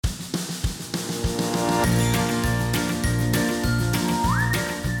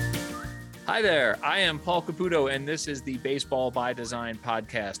Hi there, I am Paul Caputo, and this is the Baseball by Design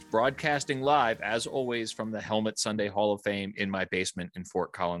podcast, broadcasting live, as always, from the Helmet Sunday Hall of Fame in my basement in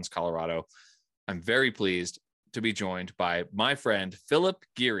Fort Collins, Colorado. I'm very pleased to be joined by my friend, Philip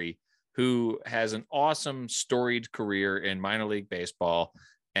Geary, who has an awesome, storied career in minor league baseball,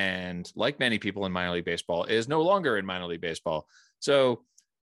 and like many people in minor league baseball, is no longer in minor league baseball. So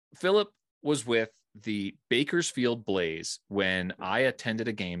Philip was with the Bakersfield Blaze when I attended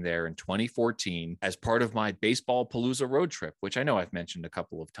a game there in 2014 as part of my Baseball Palooza road trip, which I know I've mentioned a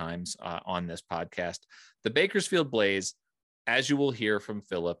couple of times on this podcast. The Bakersfield Blaze, as you will hear from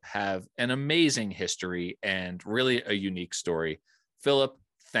Philip, have an amazing history and really a unique story. Philip,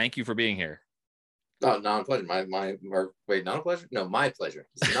 thank you for being here. Oh, not a pleasure. Not a pleasure? No, my pleasure.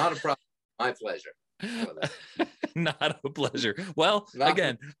 It's not a problem. My pleasure. Not a pleasure. Well,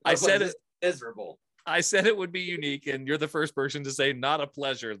 again, I said it. Miserable. I said it would be unique, and you're the first person to say not a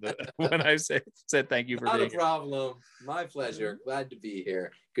pleasure when I said thank you for being here. Not a problem. My pleasure. Glad to be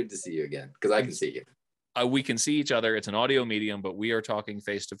here. Good to see you again, because I can see you. We can see each other. It's an audio medium, but we are talking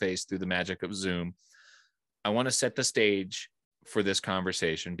face-to-face through the magic of Zoom. I want to set the stage for this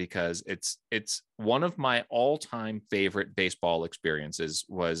conversation because it's one of my all-time favorite baseball experiences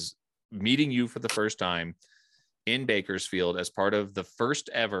was meeting you for the first time in Bakersfield as part of the first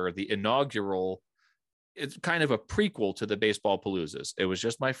ever, the inaugural, it's kind of a prequel to the Baseball Paloozas. It was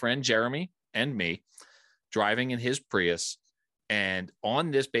just my friend Jeremy and me driving in his Prius. And on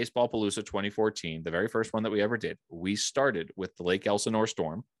this Baseball Palooza 2014, the very first one that we ever did, we started with the Lake Elsinore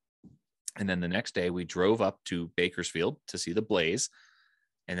Storm. And then the next day we drove up to Bakersfield to see the Blaze.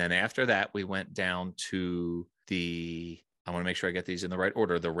 And then after that, we went down to I want to make sure I get these in the right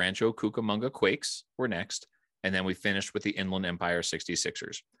order. The Rancho Cucamonga Quakes were next. And then we finished with the Inland Empire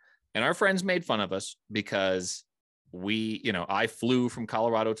 66ers. And our friends made fun of us because I flew from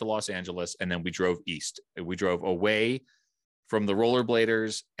Colorado to Los Angeles, and then we drove east. We drove away from the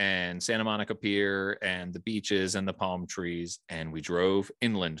rollerbladers and Santa Monica Pier and the beaches and the palm trees, and we drove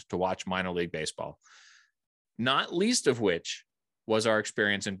inland to watch minor league baseball. Not least of which was our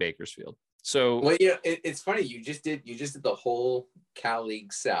experience in Bakersfield. So, well, it's funny. You just did the whole Cal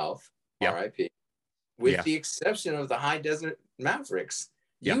League South, yep. RIP. With the exception of the High Desert Mavericks,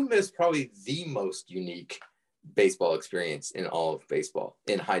 you missed probably the most unique baseball experience in all of baseball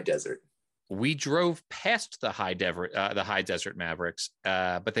in High Desert. We drove past the High Desert Mavericks,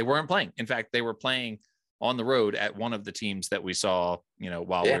 but they weren't playing. In fact, they were playing on the road at one of the teams that we saw,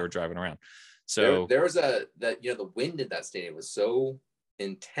 while we were driving around. So there was the wind in that stadium was so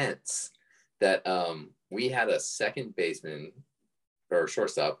intense that we had a second baseman or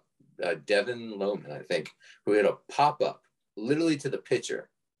shortstop, Devin Lohman, I think, who had a pop-up literally to the pitcher,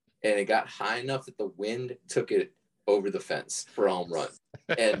 and it got high enough that the wind took it over the fence for a home run.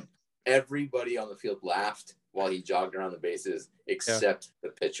 And everybody on the field laughed while he jogged around the bases, except the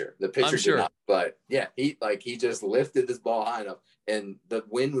pitcher. The pitcher did not, but he just lifted this ball high enough, and the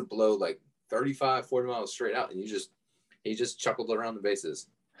wind would blow like 35, 40 miles straight out, and he just chuckled around the bases.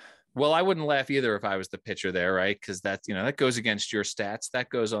 Well, I wouldn't laugh either if I was the pitcher there, right? Because that goes against your stats. That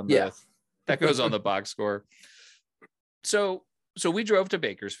goes on the box score. So we drove to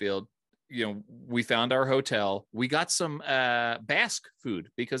Bakersfield. We found our hotel. We got some Basque food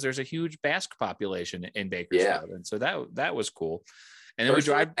because there's a huge Basque population in Bakersfield, and so that was cool. And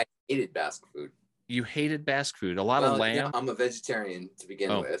then I hated Basque food. You hated Basque food? A lot of lamb. Yeah, I'm a vegetarian to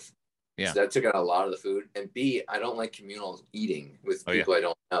begin with. Yeah, so that took out a lot of the food. And B, I don't like communal eating with people I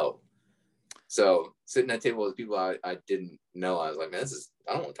don't know. So sitting at a table with people I didn't know, I was like, man,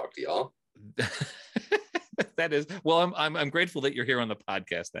 I don't want to talk to y'all. That is, well, I'm grateful that you're here on the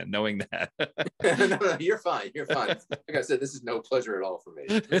podcast then, knowing that. No, you're fine. You're fine. Like I said, this is no pleasure at all for me.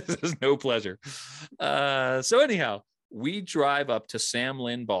 This is no pleasure. So anyhow, we drive up to Sam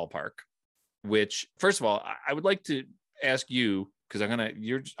Lynn Ballpark, which, first of all, I would like to ask you, because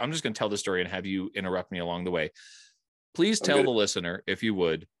I'm just gonna tell the story and have you interrupt me along the way. Please tell the listener, if you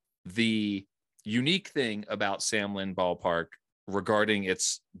would, the unique thing about Sam Lynn Ballpark regarding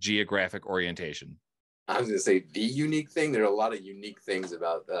its geographic orientation. I was going to say the unique thing. There are a lot of unique things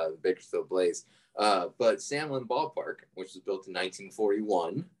about the Bakersfield Blaze. But Sam Lynn Ballpark, which was built in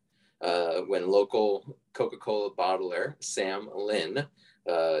 1941, when local Coca-Cola bottler Sam Lynn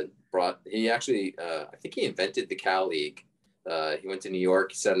I think he invented the Cal League. He went to New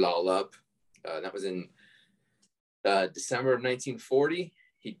York, he set it all up. That was in December of 1940.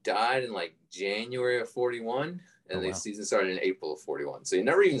 He died in like January of 41, and the season started in April of 41. So he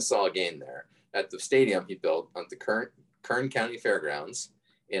never even saw a game there. At the stadium he built on the Kern County Fairgrounds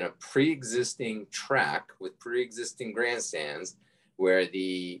in a pre-existing track with pre-existing grandstands where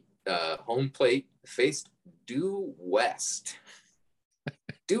the home plate faced due west.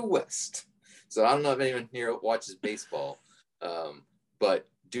 Due west. So I don't know if anyone here watches baseball, but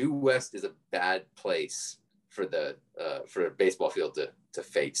due west is a bad place for a baseball field to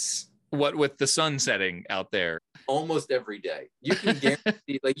face. What with the sun setting out there? Almost every day. You can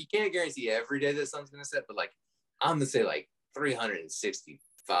guarantee, like, you can't guarantee every day the sun's going to set, but like, I'm going to say like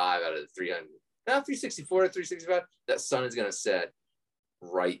 365 out of the 300, not 364 to 365, that sun is going to set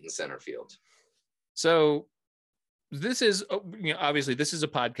right in center field. So this is, obviously this is a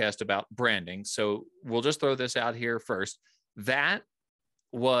podcast about branding. So we'll just throw this out here first. That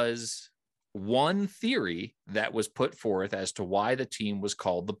was one theory that was put forth as to why the team was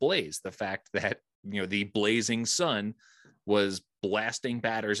called the Blaze. The fact that, the blazing sun was blasting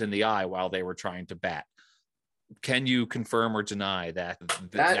batters in the eye while they were trying to bat. Can you confirm or deny that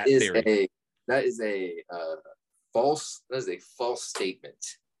theory? That is a false statement.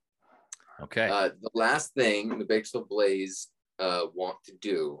 Okay. The last thing the Bakersfield Blaze want to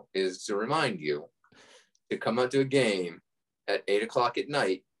do is to remind you to come out to a game at 8:00 at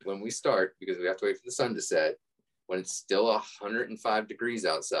night when we start, because we have to wait for the sun to set, when it's still 105 degrees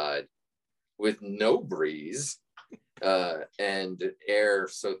outside with no breeze and air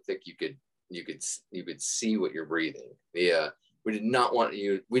so thick you could see what you're breathing. We did not want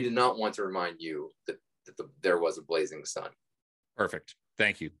to remind you that there was a blazing sun. Perfect.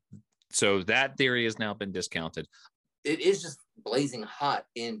 Thank you. So that theory has now been discounted. It is just blazing hot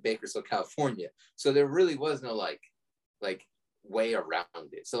in Bakersfield, California. So there really was no like way around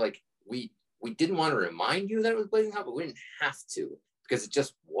it. So like we didn't want to remind you that it was blazing hot, but we didn't have to, because it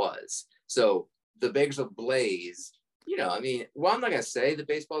just was. So the Bakersfield Blaze, I'm not going to say that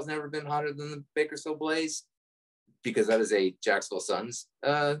baseball's never been hotter than the Bakersfield Blaze, because that is a Jacksonville Suns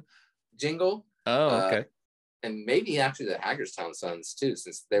jingle. Oh, okay. And maybe actually the Hagerstown Suns too,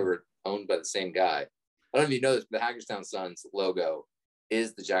 since they were owned by the same guy. I don't know if you know this, but the Hagerstown Suns logo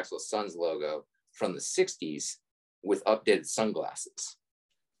is the Jacksonville Suns logo from the 60s with updated sunglasses.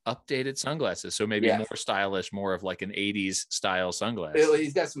 So maybe more stylish, more of like an 80s style sunglasses.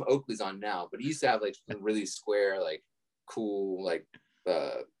 He's got some Oakleys on now, but he used to have like some really square, like cool, like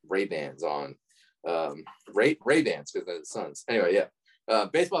Ray-Bans on. Ray-Bans because of the Suns. Anyway, yeah.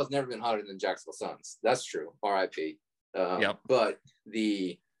 Baseball has never been hotter than Jacksonville Suns. That's true. R.I.P. Yep. But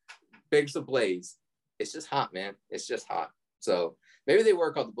the Bakersfield Blaze, it's just hot, man. It's just hot. So maybe they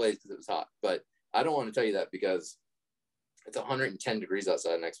were called the Blaze because it was hot, but I don't want to tell you that because it's 110 degrees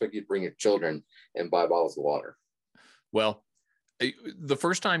outside, and I expect you to bring your children and buy bottles of water. Well, the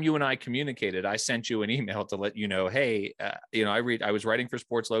first time you and I communicated, I sent you an email to let you know, hey, I was writing for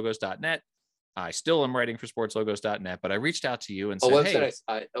sportslogos.net. I still am writing for sportslogos.net, but I reached out to you and said,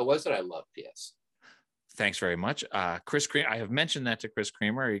 a website I love, P.S. Thanks very much. Chris Creamer, I have mentioned that to Chris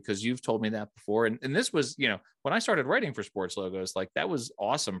Creamer because you've told me that before. And this was, when I started writing for Sports Logos, like that was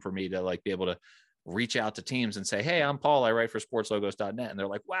awesome for me to like be able to reach out to teams and say, hey, I'm Paul, I write for sportslogos.net. And they're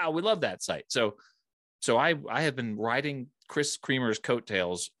like, wow, we love that site. So I have been riding Chris Creamer's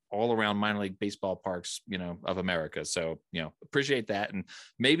coattails all around minor league baseball parks, of America. So, appreciate that. And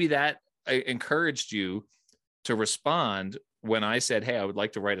maybe that encouraged you to respond when I said, hey, I would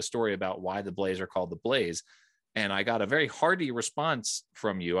like to write a story about why the Blaze are called the Blaze. And I got a very hearty response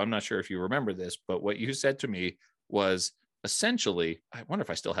from you. I'm not sure if you remember this, but what you said to me was essentially, I wonder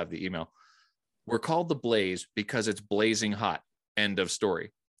if I still have the email. We're called the Blaze because it's blazing hot. End of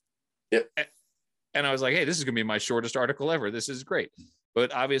story. Yep. And I was like, hey, this is going to be my shortest article ever. This is great.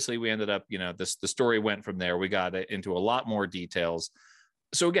 But obviously we ended up, the story went from there. We got into a lot more details.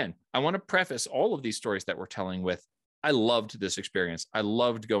 So again, I want to preface all of these stories that we're telling with, I loved this experience. I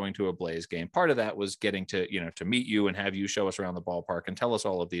loved going to a Blaze game. Part of that was getting to, to meet you and have you show us around the ballpark and tell us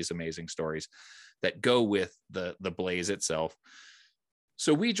all of these amazing stories that go with the Blaze itself.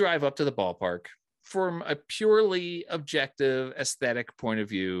 So we drive up to the ballpark. From a purely objective aesthetic point of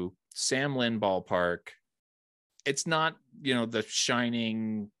view, Sam Lynn Ballpark, it's not, the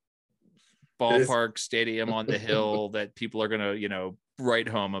shining ballpark stadium on the hill that people are going to, write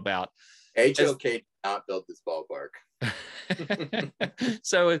home about. HOK did not build this ballpark.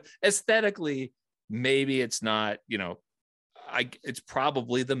 So aesthetically, maybe it's not, it's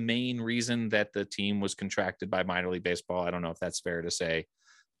probably the main reason that the team was contracted by minor league baseball. I don't know if that's fair to say.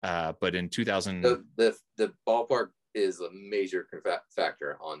 But in 2000, the ballpark is a major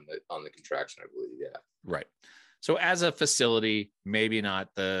factor on the contraction, I believe. Yeah. Right. So as a facility, maybe not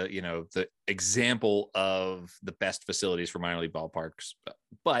the example of the best facilities for minor league ballparks,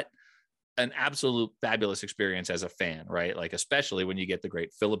 but an absolute fabulous experience as a fan, right? Like, especially when you get the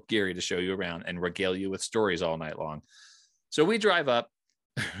great Philip Geary to show you around and regale you with stories all night long. So we drive up,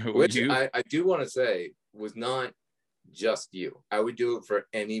 Which You, I do want to say was not just you. I would do it for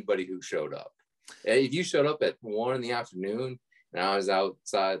anybody who showed up. If you showed up at 1 in the afternoon and I was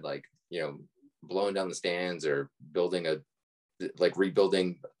outside, like, blowing down the stands or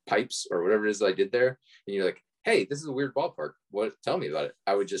rebuilding pipes or whatever it is I did there, and you're like, hey, this is a weird ballpark. Tell me about it.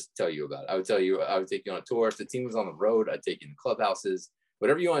 I would just tell you about it. I would take you on a tour. If the team was on the road, I'd take you in clubhouses.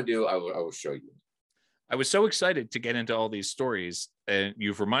 Whatever you want to do, I will show you. I was so excited to get into all these stories, and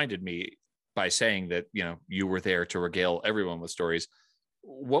you've reminded me by saying that you were there to regale everyone with stories.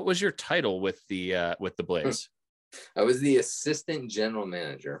 What was your title with the Blaze? I was the assistant general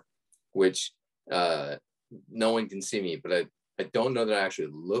manager, which no one can see me, but I don't know that I actually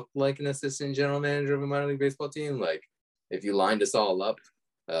look like an assistant general manager of a minor league baseball team. Like, if you lined us all up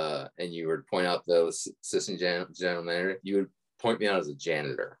and you were to point out the assistant general manager, you would point me out as a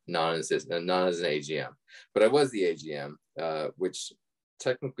janitor, not an assistant, not as an AGM. But I was the AGM, which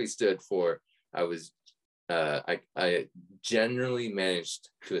technically stood for I generally managed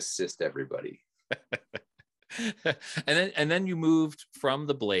to assist everybody. and then you moved from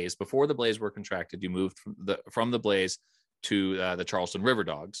the Blaze. Before the Blaze were contracted, you moved from the Blaze to the Charleston River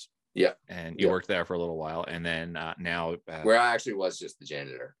Dogs. Yeah, and you worked there for a little while, and then now where I actually was just the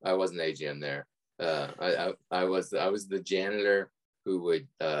janitor. I wasn't the AGM there. I was the janitor who would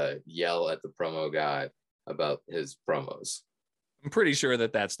yell at the promo guy about his promos. I'm pretty sure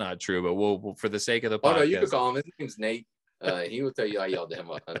that that's not true, but we'll for the sake of the podcast. Oh no, you could call him. His name's Nate. He will tell you I yelled at him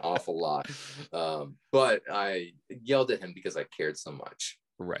an awful lot, but I yelled at him because I cared so much.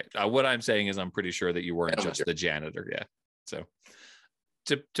 Right. What I'm saying is, I'm pretty sure that you weren't just the janitor. Yeah. So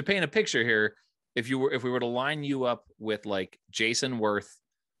to paint a picture here, if we were to line you up with like Jason Worth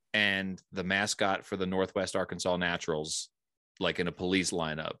and the mascot for the Northwest Arkansas Naturals, like in a police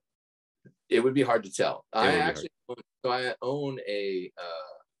lineup, it would be hard to tell. I own a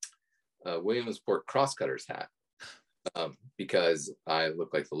Williamsport Crosscutters hat. Because I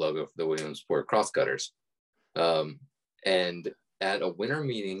look like the logo for the Williamsport Crosscutters. And at a winter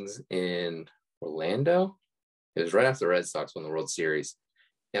meetings in Orlando, it was right after the Red Sox won the World Series.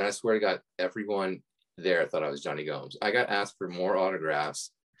 And I swear to God, everyone there thought I was Johnny Gomes. I got asked for more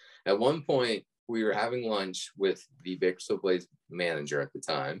autographs. At one point, we were having lunch with the Bakersfield Blaze manager at the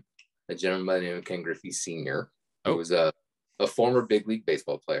time, a gentleman by the name of Ken Griffey Sr., who was a former big league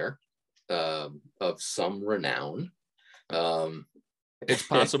baseball player of some renown. It's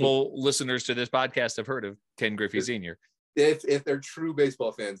possible listeners to this podcast have heard of Ken Griffey Sr. If they're true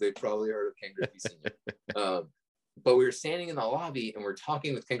baseball fans, they've probably heard of Ken Griffey Sr. But we were standing in the lobby and we're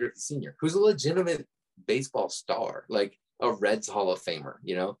talking with Ken Griffey Sr., who's a legitimate baseball star, like a Reds Hall of Famer,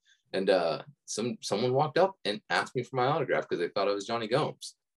 And someone walked up and asked me for my autograph because they thought I was Johnny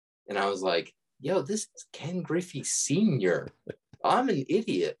Gomes. And I was like, yo, this is Ken Griffey Sr. I'm an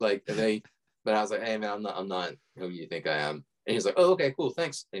idiot. But I was like, hey man, I'm not who you think I am. And he's like, oh, okay, cool,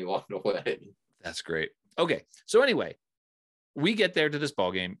 thanks. And he walked away. That's great. Okay. So anyway, we get there to this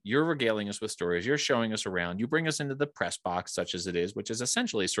ball game. You're regaling us with stories. You're showing us around. You bring us into the press box, such as it is, which is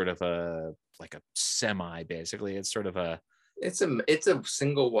essentially sort of a semi, basically. It's sort of it's a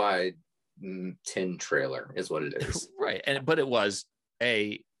single wide tin trailer is what it is. Right. But it was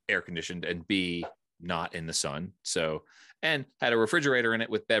A, air conditioned, and B, not in the sun. So, and had a refrigerator in it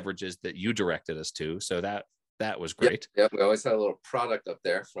with beverages that you directed us to. So that was great. Yep. We always had a little product up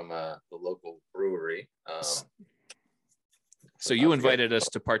there from the local brewery. So you invited us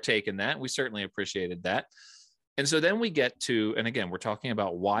to partake in that. We certainly appreciated that. And so then we get to, and again, we're talking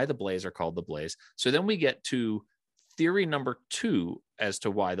about why the Blaze are called the Blaze. So then we get to theory number 2 as to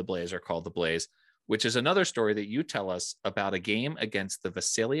why the Blaze are called the Blaze, which is another story that you tell us about a game against the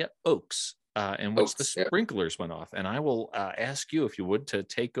Visalia Oaks, in which the sprinklers went off. And I will ask you, if you would, to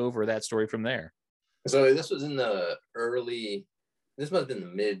take over that story from there. So this was in the this must have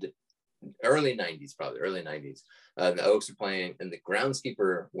been the early 90s, probably early 90s. The Oaks are playing, and the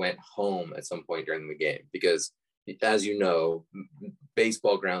groundskeeper went home at some point during the game because, as you know,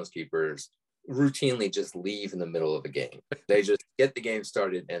 baseball groundskeepers routinely just leave in the middle of a game. They just get the game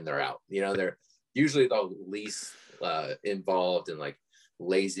started and they're out. They're usually the least involved and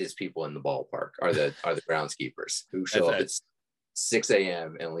laziest people in the ballpark are the groundskeepers who show up at 6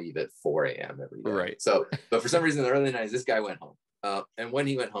 a.m. and leave at 4 a.m. every day. Right. So, but for some reason in the early 90s, this guy went home. And when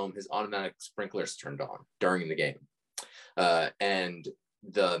he went home, his automatic sprinklers turned on during the game. And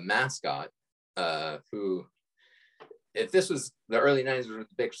the mascot, who, if this was the early 90s with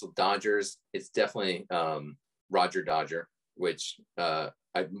the Bakersfield Dodgers, it's definitely Roger Dodger, which I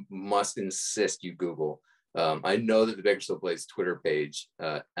must insist you Google. I know that the Bakersfield Blaze Twitter page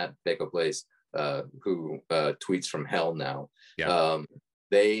at Bakersfield Blaze, who tweets from hell now,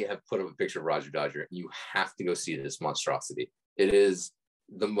 they have put up a picture of Roger Dodger. You have to go see this monstrosity. It is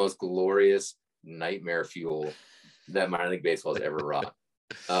the most glorious nightmare fuel that minor league baseball has ever wrought.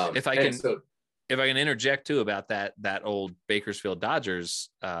 If I can interject too about that old Bakersfield Dodgers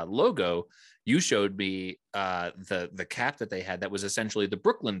logo, you showed me the cap that they had that was essentially the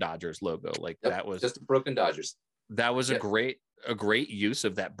Brooklyn Dodgers logo. Like that was just the Brooklyn Dodgers. That was a great use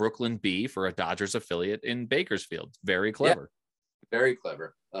of that Brooklyn B for a Dodgers affiliate in Bakersfield. Very clever. Yeah, very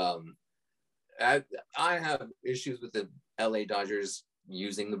clever. I have issues with the LA Dodgers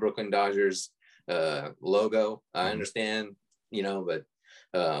using the Brooklyn Dodgers logo. I understand, but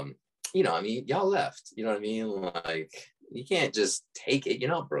I mean, y'all left, you know what I mean? Like, you can't just take it. You're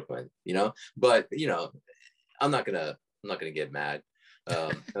not Brooklyn, but I'm not gonna get mad.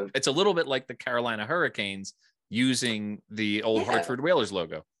 It's a little bit like the Carolina Hurricanes using the old Hartford Whalers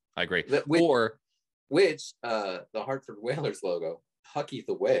logo. I agree. Which the Hartford Whalers logo, Pucky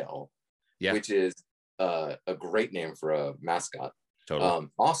the Whale, which is a great name for a mascot. Totally.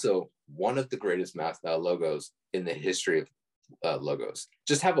 Also, one of the greatest logos in the history of logos.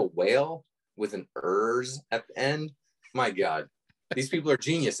 Just have a whale with an ers at the end. My God, these people are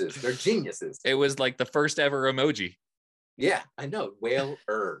geniuses. They're geniuses. It was like the first ever emoji. Yeah, I know. Whale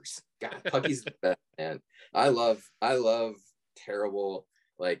ers. God, Pucky's the best, man. I love terrible,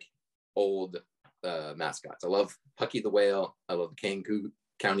 like, old mascots. I love Pucky the Whale. I love the Kane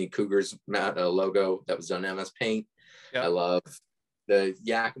County Cougars logo that was done in MS Paint. Yep. I love the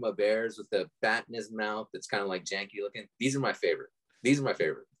Yakima Bears with the bat in his mouth that's kind of like janky looking. These are my favorite.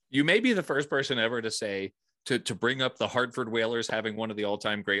 You may be the first person ever to say to bring up the Hartford Whalers having one of the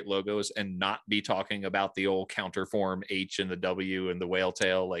all-time great logos and not be talking about the old counterform H and the W and the whale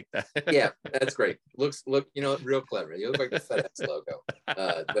tail like that. Yeah, that's great. Look, real clever. You look like the FedEx logo.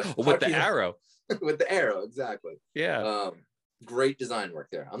 With the arrow. With the arrow, exactly. Yeah. Great design work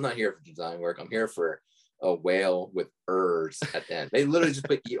there. I'm not here for design work. I'm here for a whale with ers at the end. They literally just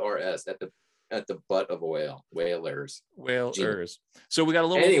put ERS at the butt of a whale. Whalers. So we got a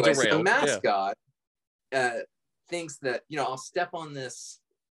little anyway. derailed. So the mascot thinks that I'll step on this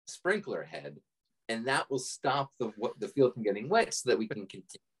sprinkler head, and that will stop the field from getting wet, so that we can continue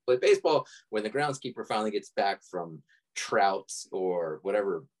to play baseball when the groundskeeper finally gets back from Trout's or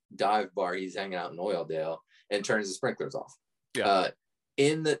whatever dive bar he's hanging out in Oildale and turns the sprinklers off. Yeah.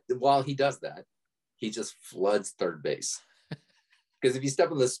 While he does that, he just floods third base. Because if you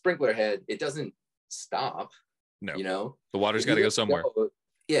step on the sprinkler head, it doesn't stop. No. The water's got to go somewhere.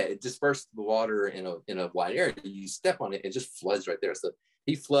 It disperses the water in a wide area. You step on it, it just floods right there. So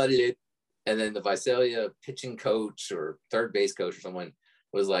he flooded it, and then the Visalia pitching coach or third base coach or someone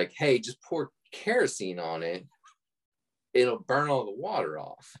was like, "Hey, just pour kerosene on it. It'll burn all the water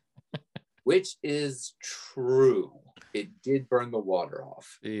off," which is true. It did burn the water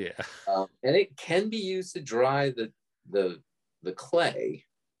off. Yeah. And it can be used to dry the clay.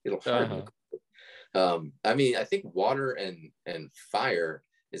 It'll harden. I mean, I think water and fire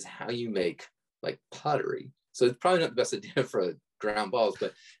is how you make like pottery. So it's probably not the best idea for ground balls.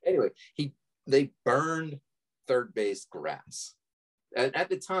 But anyway, they burned third base grass. And at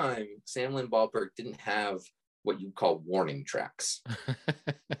the time, Sandlin Ballpark didn't have what you call warning tracks.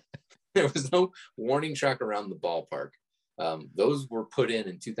 There was no warning track around the ballpark. Those were put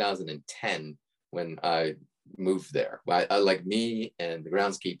in 2010 when I moved there. I like me and the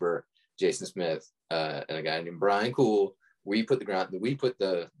groundskeeper, Jason Smith, and a guy named Brian Cool, we put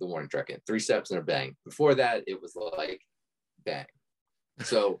the warning track in. 3 steps and a bang. Before that, it was like bang.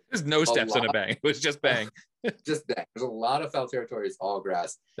 So there's no steps and a bang. It was just bang. Just bang. There's a lot of foul territory. It's all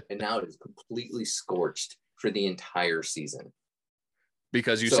grass, and now it is completely scorched for the entire season.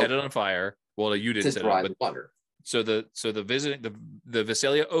 Because you set it on fire. Well, you didn't set it on, but water. So the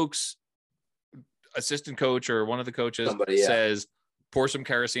Visalia Oaks assistant coach or one of the coaches says, pour some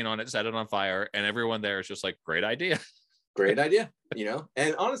kerosene on it, set it on fire, and everyone there is just like, great idea. Great idea,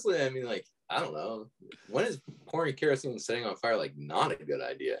 And honestly, I mean, like, I don't know, when is pouring kerosene and setting on fire like not a good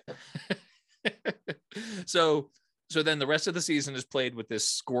idea? So then the rest of the season is played with this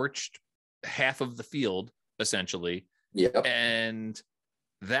scorched half of the field, essentially. Yep. And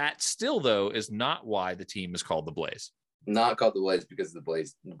that still, though, is not why the team is called the Blaze. Not called the Blaze because of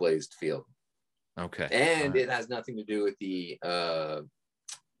the blazed field. Okay. And it has nothing to do with the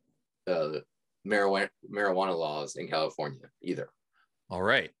marijuana laws in California either. All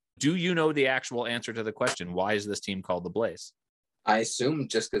right. Do you know the actual answer to the question? Why is this team called the Blaze? I assume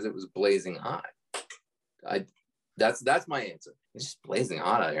just because it was blazing hot. That's my answer. It's just blazing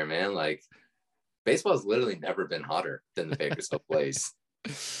hot out here, man. Like, baseball's literally never been hotter than the Bakersfield Blaze.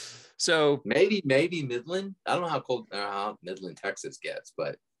 So maybe Midland. I don't know how cold how Midland, Texas gets,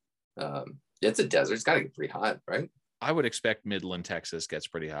 but it's a desert. It's got to get pretty hot, right? I would expect Midland, Texas gets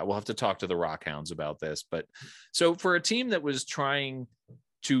pretty hot. We'll have to talk to the Rockhounds about this. But so for a team that was trying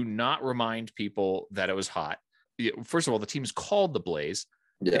to not remind people that it was hot, first of all, the team's called the Blaze.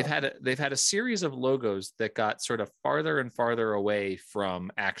 Yeah. They've had a series of logos that got sort of farther and farther away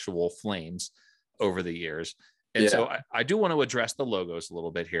from actual flames over the years. And so I do want to address the logos a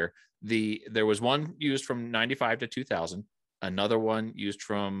little bit here. There was one used from 95 to 2000, another one used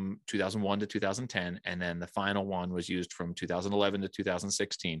from 2001 to 2010, and then the final one was used from 2011 to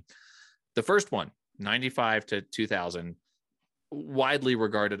 2016. The first one, 95 to 2000, widely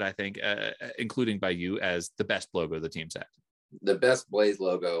regarded, I think, including by you, as the best logo the team's had. The best Blaze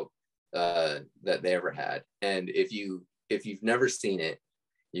logo that they ever had. And if you've never seen it,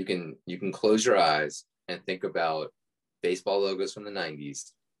 you can close your eyes and think about baseball logos from the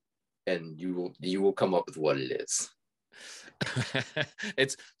 90s, and you will come up with what it is.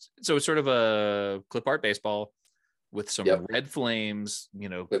 It's sort of a clip art baseball with some red flames,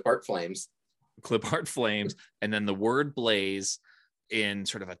 clip art flames, and then the word Blaze in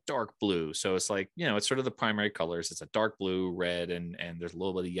sort of a dark blue. So it's like, it's sort of the primary colors. It's a dark blue, red, and there's a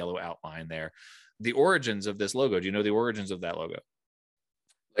little bit of yellow outline there. The origins of this logo, do you know the origins of that logo?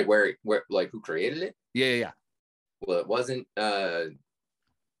 Like where like who created it? Yeah. Well, it wasn't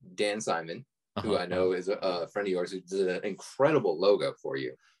Dan Simon, who I know is a friend of yours, who did an incredible logo for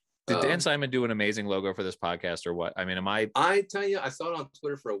you. Did Dan Simon do an amazing logo for this podcast, or what? I mean, I tell you, I saw it on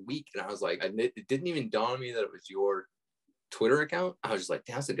Twitter for a week, and I was like, it didn't even dawn on me that it was your Twitter account. I was just like,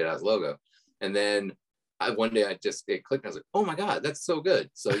 that's a good ass logo. And then one day it clicked, and I was like, oh my God, that's so good.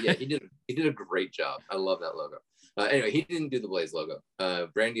 So yeah, he did a great job. I love that logo. Anyway, he didn't do the Blaze logo.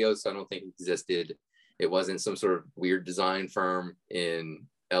 Brandiose, I don't think existed. It wasn't some sort of weird design firm in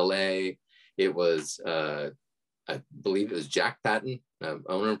LA. It was, I believe it was Jack Patton,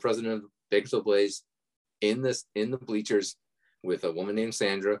 owner and president of Bakersfield Blaze, in the bleachers with a woman named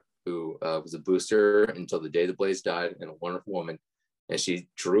Sandra, who was a booster until the day the Blaze died, and a wonderful woman. And she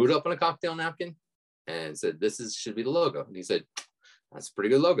drew it up on a cocktail napkin and said, should be the logo. And he said, that's a pretty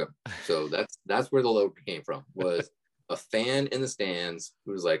good logo. So that's where the logo came from, was a fan in the stands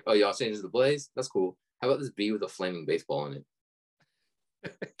who was like, oh, y'all changed to the Blaze? That's cool. How about this bee with a flaming baseball in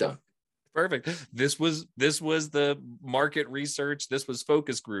it? Done. Perfect. This was the market research. This was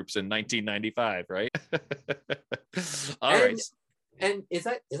focus groups in 1995, right? All right. And is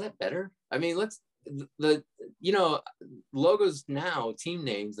that better? I mean, logos now, team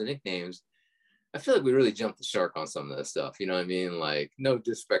names, the nicknames, I feel like we really jumped the shark on some of this stuff. You know what I mean? Like, no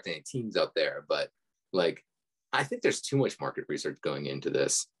disrespect to any teams out there, but like, I think there's too much market research going into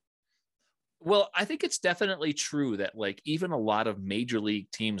this. Well, I think it's definitely true that like even a lot of major league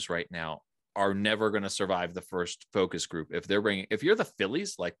teams right now are never going to survive the first focus group. If you're the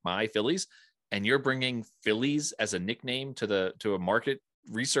Phillies, like my Phillies, and you're bringing Phillies as a nickname to a market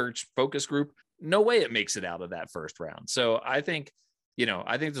research focus group, no way it makes it out of that first round. So I think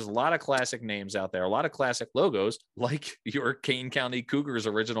there's a lot of classic names out there, a lot of classic logos, like your Kane County Cougars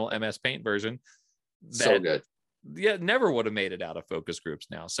original MS Paint version. So good. Yeah, never would have made it out of focus groups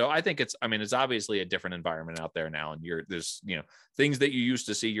now. So I think it's obviously a different environment out there now. And there's things that you used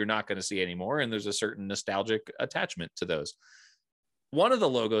to see, you're not going to see anymore. And there's a certain nostalgic attachment to those. One of the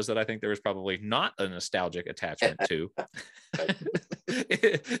logos that I think there is probably not a nostalgic attachment to,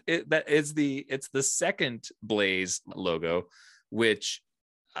 it's the second Blaze logo, which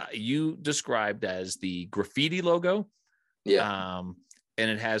you described as the graffiti logo. Yeah. And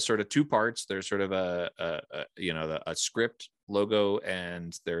it has sort of two parts. There's sort of a script logo,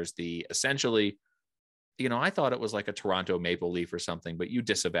 and there's the essentially, I thought it was like a Toronto maple leaf or something, but you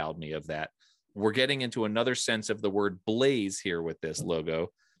disavowed me of that. We're getting into another sense of the word Blaze here with this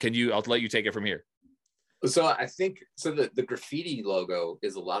logo. I'll let you take it from here. So I think the graffiti logo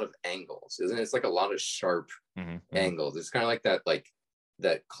is a lot of angles, isn't it? It's like a lot of sharp angles. It's kind of like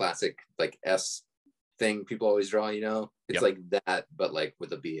that classic like S thing people always draw, it's like that, but like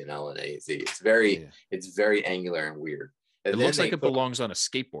with a B and L and A Z. It's very angular and weird. And it looks like it belongs on a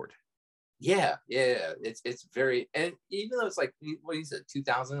skateboard. Yeah. It's very, and even though it's like, what you said,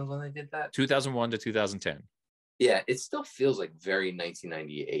 2000 is when they did that? 2001 to 2010. Yeah, it still feels like very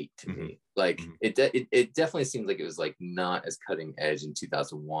 1998 to me. Like it definitely seems like it was like not as cutting edge in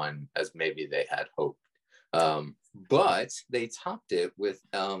 2001 as maybe they had hoped. But they topped it with,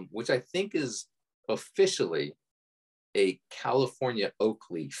 which I think is officially a California oak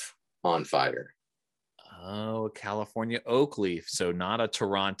leaf on fire. Oh, California oak leaf. So not a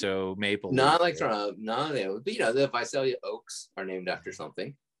Toronto maple leaf. Not like Toronto, but the Visalia Oaks are named after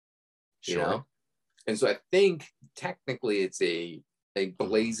something. you Sure. know? And so I think technically it's a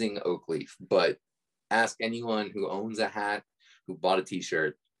blazing oak leaf, but ask anyone who owns a hat, who bought a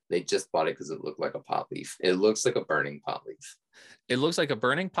t-shirt, they just bought it because it looked like a pot leaf. It looks like a burning pot leaf. It looks like a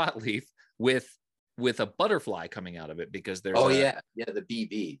burning pot leaf with a butterfly coming out of it, because there's the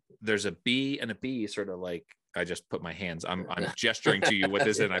BB. There's a bee and a bee, sort of like, I just put my hands, I'm gesturing to you with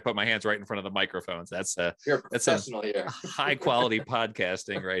this, and I put my hands right in front of the microphones. You're a professional here. High quality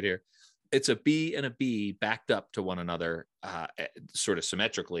podcasting right here. It's a bee and a bee backed up to one another, sort of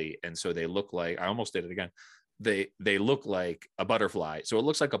symmetrically, and so they look like, I almost did it again. They look like a butterfly. So it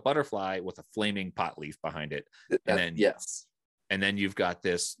looks like a butterfly with a flaming pot leaf behind it. And then yes. And then you've got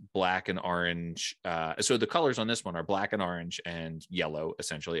this black and orange. So the colors on this one are black and orange and yellow,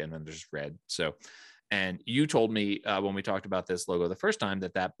 essentially. And then there's red. So, and you told me when we talked about this logo the first time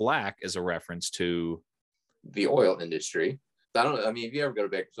that black is a reference to the oil industry. I don't know. I mean, if you ever go to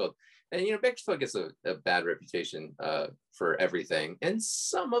Bakersfield, and Bakersfield gets a bad reputation for everything, and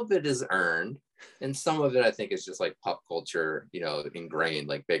some of it is earned, and some of it I think is just like pop culture, ingrained.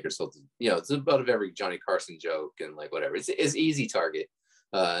 Like Bakersfield, it's a butt of every Johnny Carson joke and like whatever. It's easy target,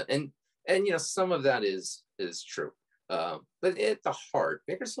 and some of that is true. But at the heart,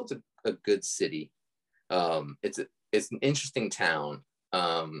 Bakersfield's a good city. It's an interesting town,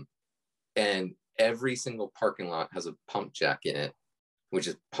 and every single parking lot has a pump jack in it, which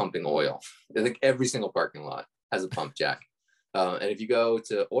is pumping oil. I think every single parking lot has a pump jack. And if you go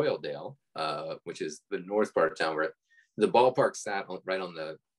to Oildale, which is the north part of town, where the ballpark sat right on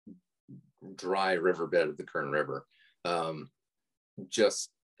the dry riverbed of the Kern River, and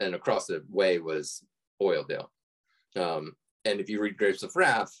across the way was Oildale. And if you read Grapes of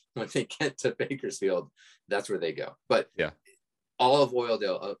Wrath, when they get to Bakersfield, that's where they go. But yeah, all of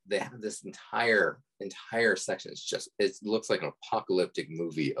Oildale, they have this entire section. It looks like an apocalyptic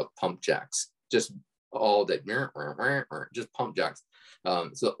movie of pump jacks, just all that, just pump jacks. So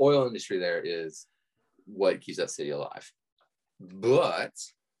the oil industry there is what keeps that city alive. But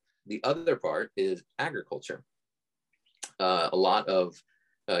the other part is agriculture. A lot of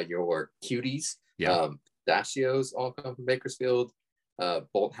your cuties, pistachios all come from Bakersfield.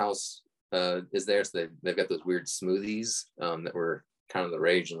 Bolt House is there, so they've got those weird smoothies that were kind of the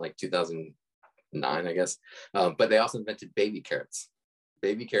rage in like 2009, I guess. But they also invented baby carrots.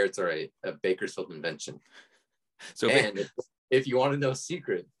 Baby carrots are a Bakersfield invention. So, if you want to know a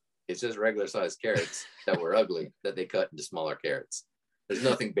secret, it's just regular sized carrots that were ugly that they cut into smaller carrots. There's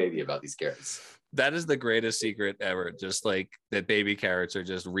nothing baby about these carrots. That is the greatest secret ever. Just like that, baby carrots are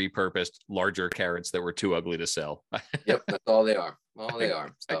just repurposed larger carrots that were too ugly to sell. Yep, that's all they are. All they are.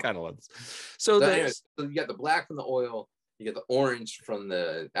 So. I kind of love this. So you got the black from the oil, you get the orange from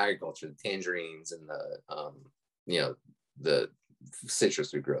the agriculture, the tangerines and the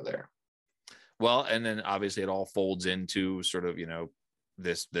citrus we grow there. Well, and then obviously it all folds into sort of,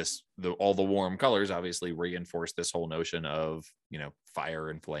 all the warm colors obviously reinforce this whole notion of, fire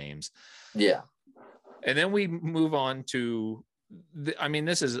and flames. Yeah. And then we move on to,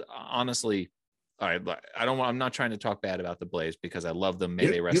 this is honestly, all right, I'm not trying to talk bad about the Blaze because I love them. May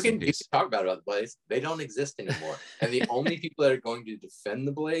they rest in peace. You can talk about the Blaze. They don't exist anymore. And the only people that are going to defend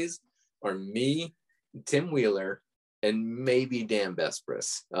the Blaze are me, Tim Wheeler, and maybe Dan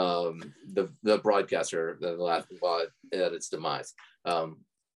Bespris, the broadcaster, the last at its demise.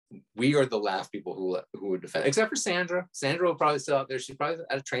 We are the last people who would defend, except for Sandra. Sandra will probably still out there. She's probably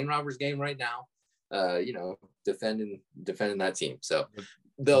at a Train Robbers game right now, defending that team. So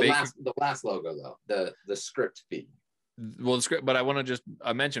the last logo though, the script B. Well, the script, but I want to just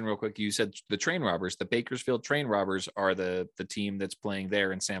mention real quick. You said the Train Robbers, the Bakersfield Train Robbers are the team that's playing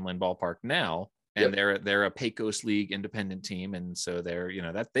there in Sam Lynn Ballpark now. And they're a Pecos League independent team, and so they're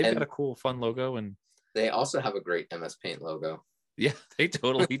they've got a cool, fun logo, and they also have a great MS Paint logo. Yeah, they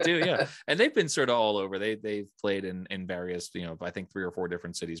totally do. Yeah, and they've been sort of all over. They've played in various, I think 3 or 4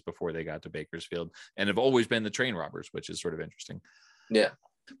 different cities before they got to Bakersfield, and have always been the Train Robbers, which is sort of interesting. Yeah,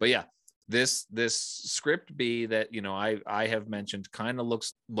 but yeah, this script B that I have mentioned kind of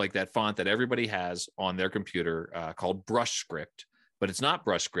looks like that font that everybody has on their computer called Brush Script, but it's not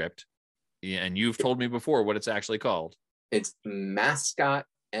Brush Script. Yeah, and you've told me before what it's actually called. It's Mascot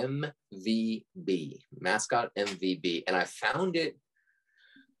MVB. Mascot MVB. And I found it,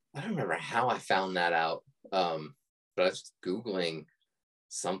 I don't remember how I found that out, but I was just Googling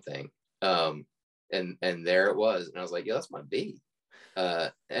something. And there it was. And I was like, yeah, that's my B.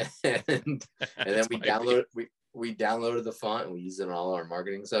 And then we downloaded the font and we used it in all our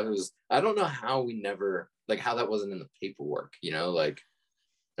marketing stuff. I don't know how how that wasn't in the paperwork,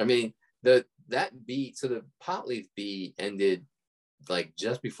 that B, so the pot leaf B ended like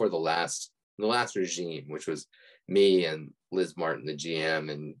just before the last regime, which was me and Liz Martin, the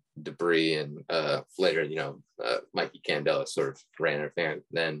GM, and Debris, and later, Mikey Candela sort of ran it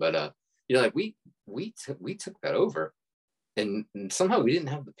then. But like we took that over, and somehow we didn't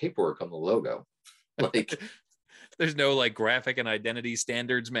have the paperwork on the logo. Like there's no like graphic and identity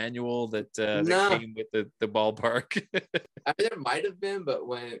standards manual that came with the ballpark. I mean, there might have been, but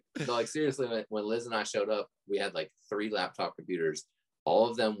seriously, when Liz and I showed up, we had like 3 laptop computers, all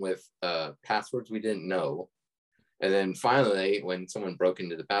of them with passwords we didn't know. And then finally, when someone broke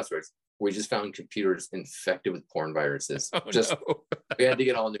into the passwords, we just found computers infected with porn viruses. We had to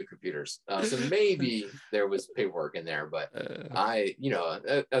get all new computers. So maybe there was paperwork in there, but I,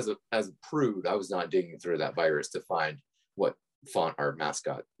 as a prude, I was not digging through that virus to find what font our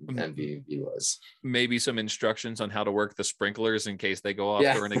mascot MVP was. Maybe some instructions on how to work the sprinklers in case they go off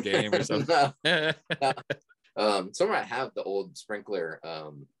during a game or something. Somewhere I have the old sprinkler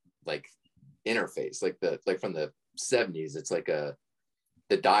like interface, like from the 70s. It's like the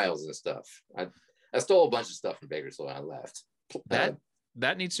dials and stuff. I stole a bunch of stuff from Bakersfield when I left.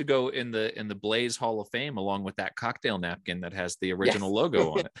 That needs to go in the Blaze Hall of Fame along with that cocktail napkin that has the original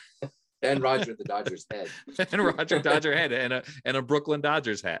logo on it. And Roger the Dodgers head. And Roger Dodger head and a Brooklyn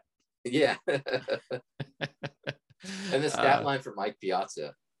Dodgers hat. Yeah. And the stat line for Mike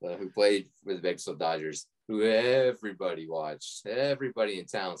Piazza, who played with the Bakersfield Dodgers, who everybody watched. Everybody in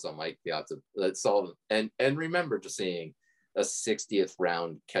town saw Mike Piazza. And remember seeing a 60th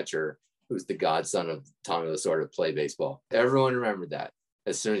round catcher who's the godson of Tommy Lasorda play baseball. Everyone remembered that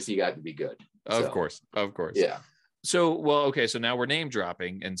as soon as he got to be good. Of course. Yeah. So, okay. So now we're name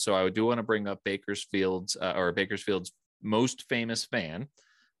dropping. And so I do want to bring up Bakersfield's most famous fan.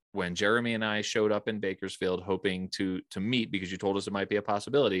 When Jeremy and I showed up in Bakersfield, hoping to meet, because you told us it might be a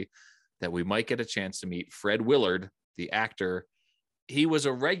possibility that we might get a chance to meet Fred Willard, the actor. He was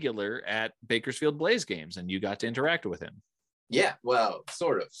a regular at Bakersfield Blaze games, and you got to interact with him. Yeah, well,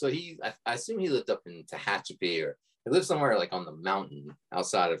 sort of. So I assume he lived up in Tehachapi, or he lived somewhere like on the mountain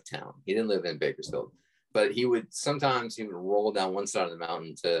outside of town. He didn't live in Bakersfield, but he would roll down one side of the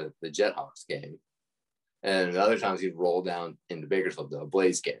mountain to the Jethawks game. And other times he'd roll down into Bakersfield to a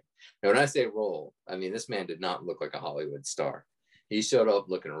Blaze game. Now, when I say roll, I mean, this man did not look like a Hollywood star. He showed up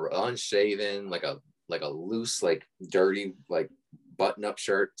looking unshaven, like a loose, like dirty, like button-up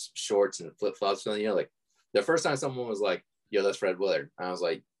shirts, shorts, and flip-flops. Like the first time someone was like, "Yo, that's Fred Willard," I was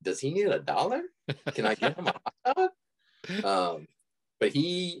like, "Does he need $1? Can I get him a hot dog?" But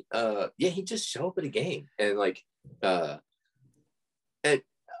he just showed up at a game, and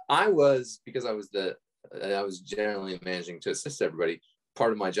because I was generally managing to assist everybody.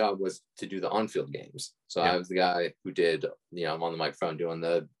 Part of my job was to do the on-field games. So I was the guy who did, I'm on the microphone doing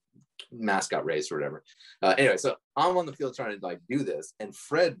the mascot race or whatever. Anyway, so I'm on the field trying to do this, and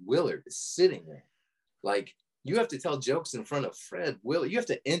Fred Willard is sitting there. Like, you have to tell jokes in front of Fred Willard. You have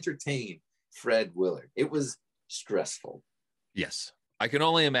to entertain Fred Willard. It was stressful. Yes. I can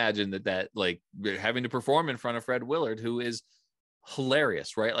only imagine that like having to perform in front of Fred Willard, who is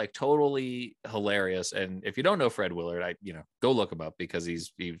hilarious, right? Like totally hilarious. And if you don't know Fred Willard, go look him up, because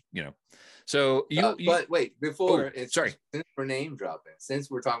so but wait, before sorry, since we're name dropping,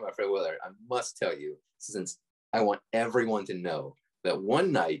 since we're talking about Fred Willard, I must tell you, since I want everyone to know that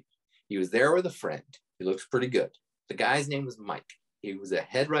one night he was there with a friend. He looks pretty good. The guy's name was Mike. He was a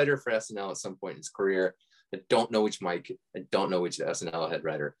head writer for SNL at some point in his career. I don't know which Mike. I don't know which SNL head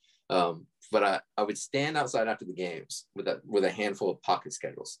writer. But I would stand outside after the games with a handful of pocket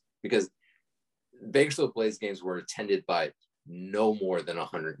schedules, because Bakersfield Blaze games were attended by no more than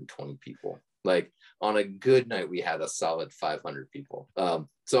 120 people. Like on a good night, we had a solid 500 people.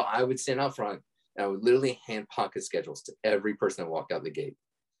 So I would stand out front and I would literally hand pocket schedules to every person that walked out the gate.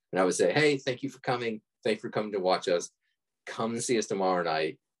 And I would say, "Hey, thank you for coming. Thank you for coming to watch us. Come and see us tomorrow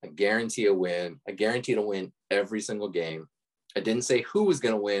night. I guarantee a win. I guarantee to win every single game." I didn't say who was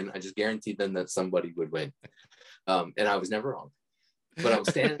going to win. I just guaranteed them that somebody would win. And I was never wrong. But I was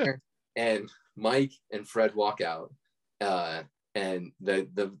standing there, and Mike and Fred walk out. And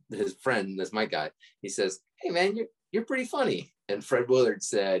his friend, this Mike guy, he says, "Hey, man, you're pretty funny." And Fred Willard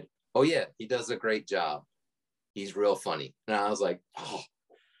said, "Oh, yeah, he does a great job. He's real funny." And I was like, "Oh,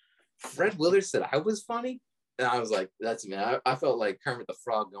 Fred Willard said I was funny?" And I was like, "That's me." I felt like Kermit the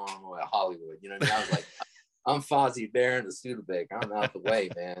Frog going on at Hollywood. You know what I mean? I was like, I'm Fozzie Bear in a Studebaker. I'm out the way,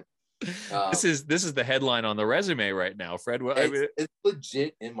 man. This is the headline on the resume right now, Fred. It's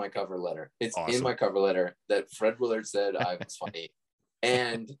legit in my cover letter. It's awesome. In my cover letter that Fred Willard said I was funny.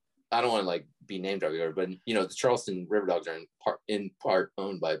 And I don't want to like be named drug, but you know, the Charleston River Dogs are in part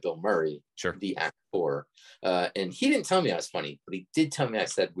owned by Bill Murray, Sure. the actor. And he didn't tell me I was funny, but he did tell me I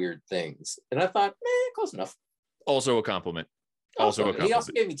said weird things. And I thought, close enough. Also a compliment. He also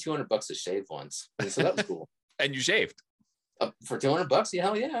gave me $200 to shave once. And so that was cool. And you shaved. For $200? Yeah,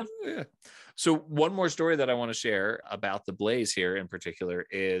 hell yeah. Yeah. So one more story that I want to share about the Blaze here in particular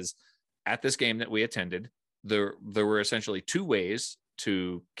is at this game that we attended, there were essentially two ways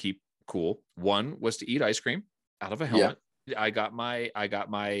to keep cool. One was to eat ice cream out of a helmet. Yeah. I got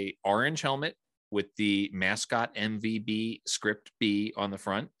my orange helmet with the mascot MVB script B on the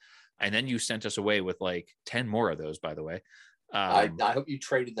front. And then you sent us away with like 10 more of those, by the way. I hope you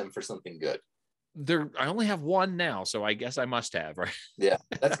traded them for something good. I only have one now, so I guess I must have, right? Yeah,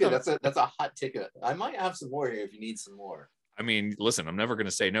 that's good. That's a hot ticket. I might have some more here if you need some more. I mean, listen, I'm never going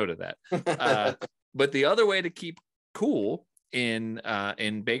to say no to that. But the other way to keep cool in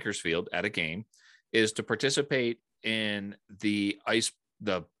Bakersfield at a game is to participate in the ice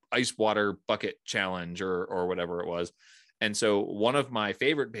water bucket challenge or whatever it was. And so one of my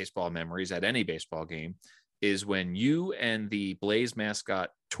favorite baseball memories at any baseball game is when you and the Blaze mascot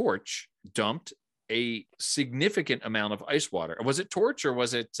Torch dumped a significant amount of ice water. Was it Torch or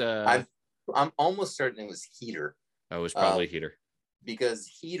was it? I'm almost certain it was Heater. Oh, it was probably Heater. Because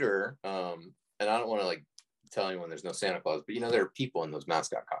Heater, and I don't want to like tell anyone there's no Santa Claus, but you know, there are people in those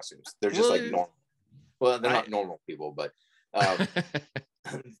mascot costumes. They're just like normal. Well, they're not normal people, but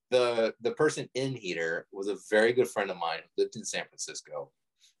the person in Heater was a very good friend of mine who lived in San Francisco,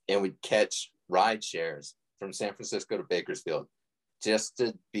 and would catch ride shares from San Francisco to Bakersfield just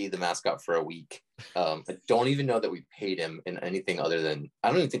to be the mascot for a week. I don't even know that we paid him in anything other than, I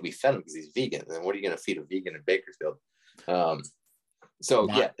don't even think we fed him because he's vegan. And what are you going to feed a vegan in Bakersfield? So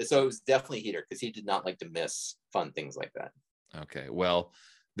it was definitely Heater because he did not like to miss fun things like that. Okay. Well,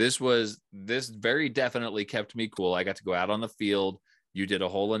 this very definitely kept me cool. I got to go out on the field. You did a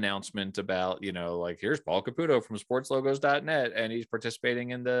whole announcement about, you know, like, here's Paul Caputo from sportslogos.net, and he's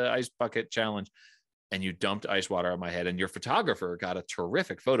participating in the ice bucket challenge. And you dumped ice water on my head, and your photographer got a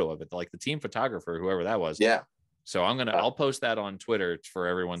terrific photo of it, like the team photographer, whoever that was. Yeah. So I'll post that on Twitter for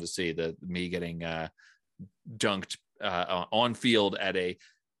everyone to see, me getting dunked on field at a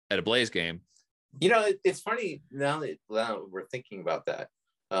Blaze game. You know, it's funny now that we're thinking about that.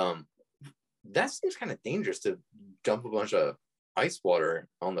 That seems kind of dangerous to dump a bunch of ice water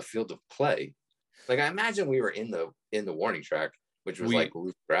on the field of play. Like, I imagine we were in the warning track, which was like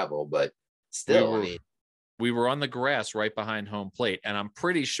loose gravel, but still, we were on the grass right behind home plate, and I'm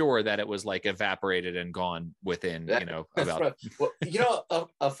pretty sure that it was like evaporated and gone within, about. Right. Well,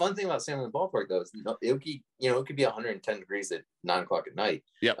 a fun thing about Sandlin Ballpark though is it could be 110 degrees at 9 o'clock at night.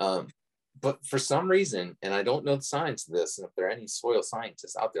 Yeah. But for some reason, and I don't know the science of this, and if there are any soil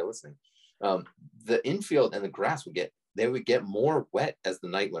scientists out there listening, the infield and the grass would get more wet as the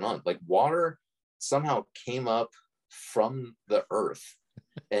night went on. Like, water somehow came up from the earth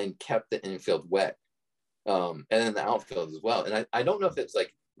and kept the infield wet, and then the outfield as well. And I don't know if it's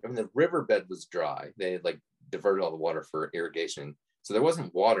like, I mean, the riverbed was dry. They had like diverted all the water for irrigation, so there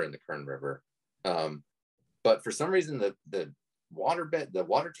wasn't water in the Kern River. But for some reason, the waterbed, the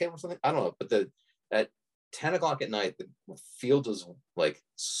water table or something, I don't know. But at 10 o'clock at night, the field was like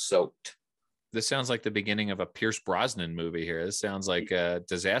soaked. This sounds like the beginning of a Pierce Brosnan movie here. This sounds like a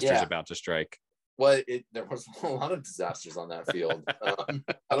disaster's about to strike. Well, there was a lot of disasters on that field. I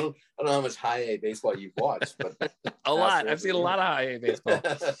don't know how much high A baseball you've watched, but a lot. I've seen a lot of high A baseball.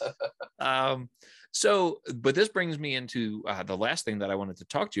 But this brings me into the last thing that I wanted to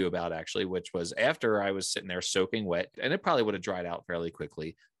talk to you about, actually, which was after I was sitting there soaking wet, and it probably would have dried out fairly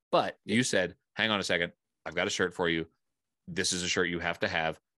quickly. But you said, hang on a second, I've got a shirt for you. This is a shirt you have to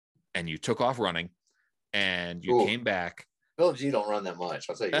have. And you took off running, and you came back. Bill G don't run that much,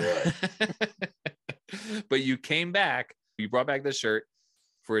 I'll tell you what. But you came back, you brought back the shirt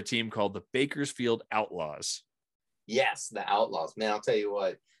for a team called the Bakersfield Outlaws. Yes, the Outlaws. Man, I'll tell you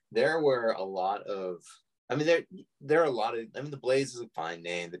what, there were a lot of, I mean, there are a lot of, I mean, the Blaze is a fine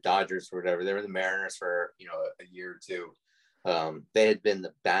name, the Dodgers or whatever. They were the Mariners for, a year or two. They had been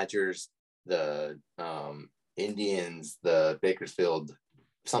the Badgers, the Indians, the Bakersfield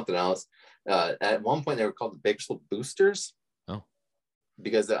something else. At one point, they were called the Bakersfield Boosters. Oh,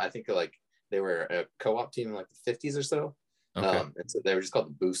 because I think like they were a co-op team in like the 50s or so. Okay. And so they were just called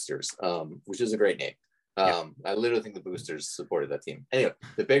the Boosters, which is a great name. I literally think the Boosters supported that team. Anyway,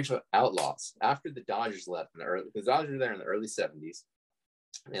 the Bakersfield Outlaws, after the Dodgers left the Dodgers were there in the early 70s,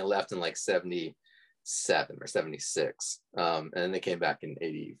 and they left in like 77 or 76. And then they came back in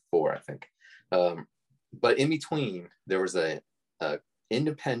 84, I think. But in between, there was a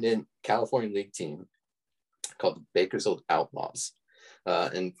independent California League team called the Bakersfield Outlaws.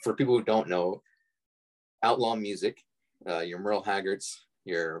 And for people who don't know, outlaw music, your Merle Haggards,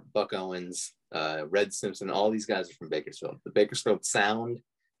 your Buck Owens, Red Simpson, all these guys are from Bakersfield. The Bakersfield sound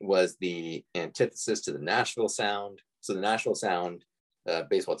was the antithesis to the Nashville sound. So the Nashville sound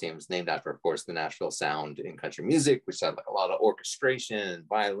baseball team was named after, of course, the Nashville sound in country music, which had like a lot of orchestration and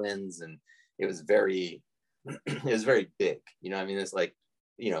violins, and it was very big. You know, I mean, it's like,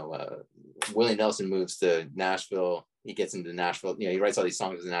 you know, Willie Nelson moves to Nashville. He gets into Nashville. You know, he writes all these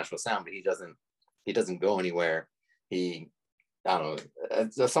songs with the Nashville sound, but he doesn't go anywhere. I don't know.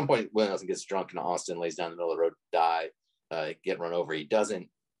 At some point, Willie Nelson gets drunk in Austin, lays down in the middle of the road to die, get run over. He doesn't,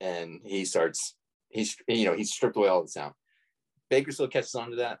 and he's stripped away all the sound. Bakersfield catches on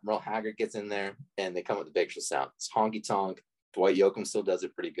to that. Merle Haggard gets in there, and they come with the Bakersfield sound. It's honky tonk. Dwight Yoakam still does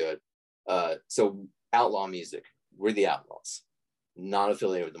it pretty good. So outlaw music. We're the Outlaws, not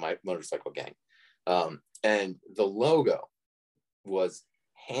affiliated with the motorcycle gang. And the logo was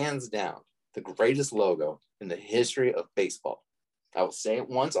hands down the greatest logo in the history of baseball. I will say it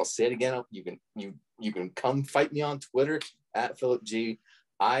once. I'll say it again. You can come fight me on Twitter at Philip G.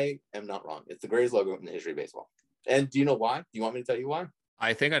 I am not wrong. It's the greatest logo in the history of baseball. And do you know why? Do you want me to tell you why?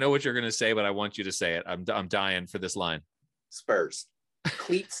 I think I know what you're going to say, but I want you to say it. I'm dying for this line. Spurs.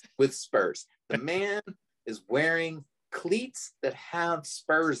 Cleats with Spurs. The man is wearing cleats that have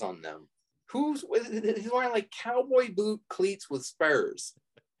Spurs on them. He's wearing like cowboy boot cleats with Spurs.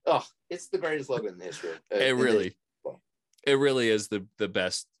 Oh, it's the greatest logo in the history. It really is the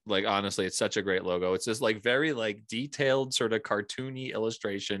best. Like, honestly, it's such a great logo. It's just like very like detailed sort of cartoony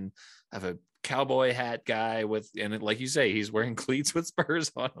illustration of a cowboy hat guy and like you say, he's wearing cleats with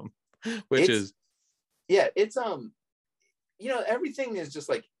Spurs on him, it's you know, everything is just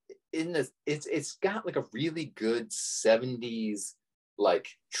like in this, it's got like a really good 70s like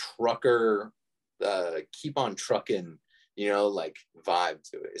trucker keep on trucking, you know, like vibe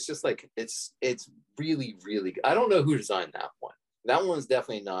to it. It's just like it's really, really good. I don't know who designed that one. That one's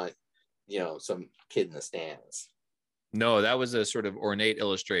definitely not, you know, some kid in the stands. No, that was a sort of ornate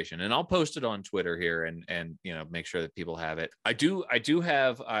illustration, and I'll post it on Twitter here and you know, make sure that people have it. I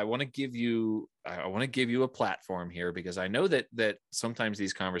want to give you a platform here, because I know that sometimes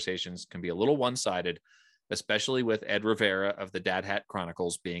these conversations can be a little one-sided, especially with Ed Rivera of the Dad Hat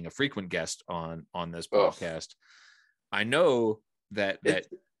Chronicles being a frequent guest on this podcast. I know that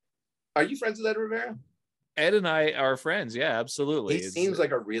Are you friends with Ed Rivera? Ed and I are friends. Yeah, absolutely. He seems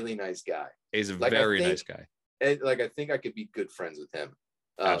like a really nice guy. He's a very nice guy. And like, I think I could be good friends with him.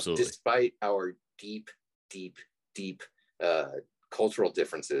 Absolutely. Despite our deep cultural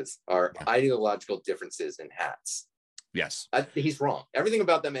differences, our ideological differences in hats. Yes. He's wrong. Everything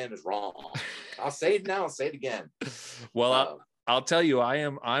about that man is wrong. I'll say it now. I'll say it again. Well, I'll tell you,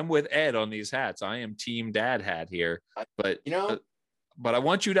 I'm with Ed on these hats. I am team Dad Hat here, but you know, but I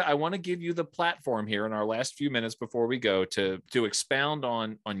want to give you the platform here in our last few minutes before we go to expound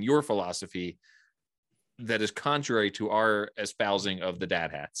on your philosophy that is contrary to our espousing of the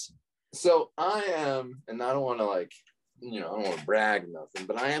dad hats. So I am, and I don't want to like, you know, I don't want to brag or nothing,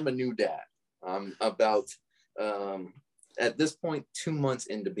 but I am a new dad. I'm about, at this point, 2 months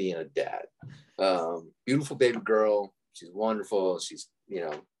into being a dad. Beautiful baby girl. She's wonderful. She's, you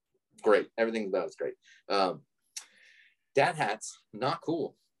know, great. Everything about it's great. Dad hats, not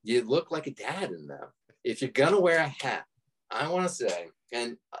cool. You look like a dad in them. If you're going to wear a hat, I want to say,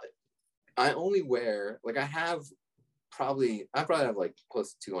 and I only wear, like, I probably have like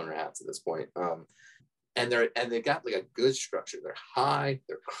close to 200 hats at this point. And they got like a good structure. They're high,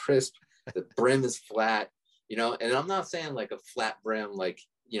 they're crisp, the brim is flat, you know, and I'm not saying like a flat brim, like,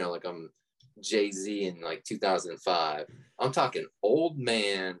 you know, like I'm Jay-Z in like 2005. I'm talking old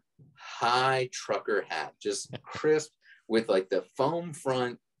man, high trucker hat, just crisp with like the foam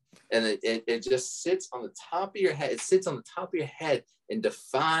front. And it just sits on the top of your head. It sits on the top of your head and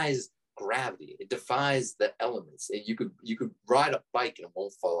defies gravity. It defies the elements. You could ride a bike and it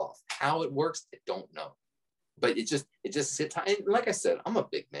won't fall off. How it works, I don't know. But it just sits high. And like I said, I'm a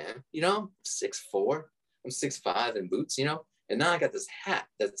big man, you know, I'm 6'4", I'm 6'5" in boots, you know, and now I got this hat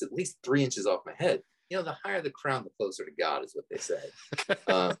that's at least 3 inches off my head. You know, the higher the crown, the closer to God is what they say.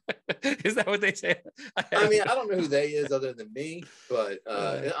 Is that what they say? I mean, I don't know who they is other than me, but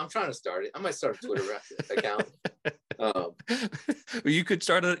I'm trying to start it. I might start a Twitter account. You could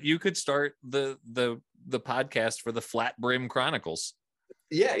start the podcast for the Flat Brim Chronicles.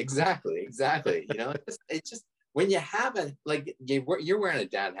 Yeah, exactly. You know, it's just when you have a, like, you're wearing a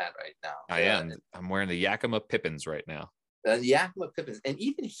dad hat right now. I am. I'm wearing the Yakima Pippins right now. And Yakima Pippins, and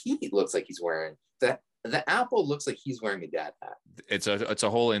even he looks like he's wearing that. the apple looks like he's wearing a dad hat. It's a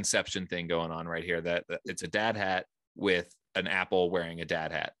whole Inception thing going on right here. That it's a dad hat with an apple wearing a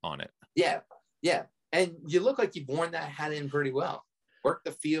dad hat on it. Yeah, yeah. And you look like you've worn that hat in pretty well. Work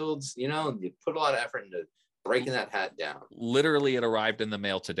the fields, you know, you put a lot of effort into breaking that hat down. Literally, it arrived in the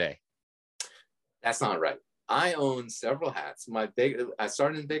mail today. That's not right. I own several hats. I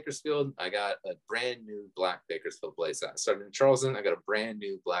started in Bakersfield. I got a brand new black Bakersfield Blaze hat. I started in Charleston. I got a brand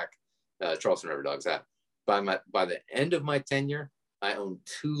new black Charleston River Dogs hat. By the end of my tenure, I own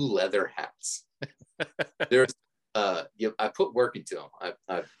 2 leather hats. I put work into them.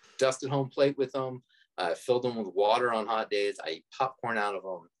 I dusted home plate with them. I filled them with water on hot days. I eat popcorn out of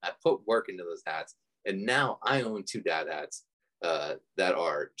them. I put work into those hats. And now I own 2 dad hats that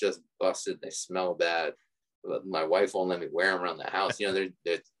are just busted. They smell bad. My wife won't let me wear them around the house. You know,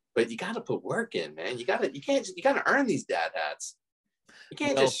 but you got to put work in, man. You got to earn these dad hats. You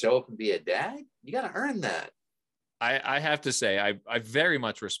can't just show up and be a dad. You got to earn that. I have to say, I very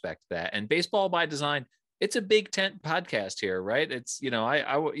much respect that. And Baseball by Design, it's a Big Tent podcast here, right? It's, you know, I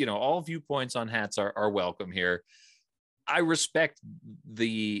all viewpoints on hats are welcome here. I respect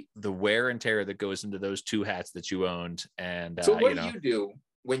the wear and tear that goes into those 2 hats that you owned. And so what do you do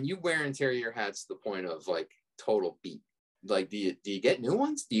when you wear and tear your hats to the point of like total beat? Like, do you get new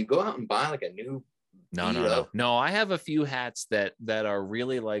ones? Do you go out and buy like a new? No. I have a few hats that are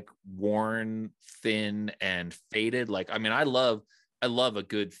really like worn, thin, and faded. Like, I mean, I love a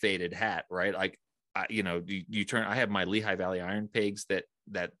good faded hat, right? Like, I have my Lehigh Valley Iron Pigs that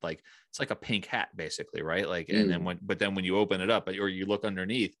like, it's like a pink hat basically, right? Like, and then when you open it up or you look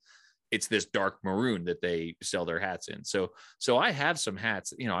underneath, it's this dark maroon that they sell their hats in. So I have some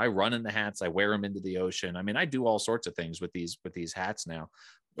hats, you know, I run in the hats, I wear them into the ocean. I mean, I do all sorts of things with these hats now,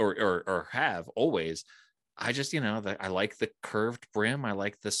 or have always. I just, you know, I like the curved brim. I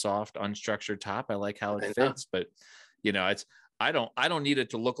like the soft, unstructured top. I like how it fits, but you know, I don't need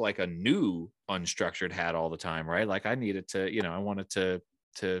it to look like a new unstructured hat all the time, right? Like I need it to, you know, I want it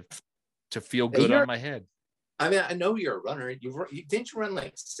to feel good on my head. I mean, I know you're a runner. Didn't you run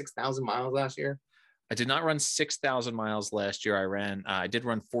like 6,000 miles last year? I did not run 6,000 miles last year. I did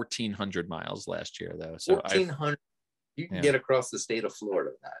run 1,400 miles last year though. So 1,400. You can get across the state of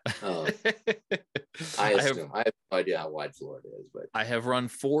Florida with that. I assume. I have no idea how wide Florida is, but I have run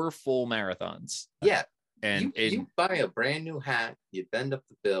 4 full marathons. Yeah. And you buy a brand new hat, you bend up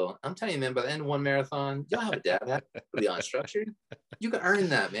the bill. I'm telling you, man, by the end of one marathon, you'll have a dad hat for the unstructured. You can earn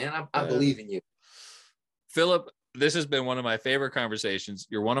that, man. I believe in you. Philip, this has been one of my favorite conversations.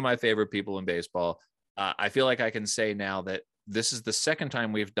 You're one of my favorite people in baseball. I feel like I can say now that this is the second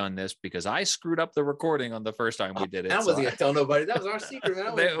time we've done this because I screwed up the recording on the first time we did it. I wasn't going to tell nobody. That was our secret,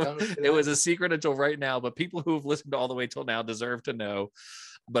 man. It was a secret until right now, but people who have listened all the way till now deserve to know.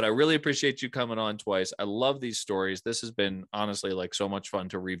 But I really appreciate you coming on twice. I love these stories. This has been honestly like so much fun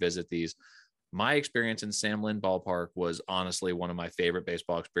to revisit these. My experience in Sam Lynn Ballpark was honestly one of my favorite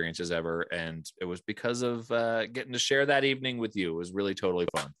baseball experiences ever. And it was because of getting to share that evening with you. It was really totally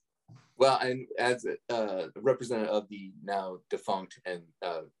fun. Well, and as a representative of the now defunct and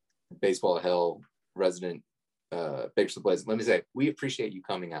baseball hell resident Bakersfield Blaze, let me say, we appreciate you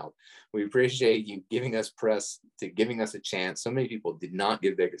coming out. We appreciate you giving us press, to giving us a chance. So many people did not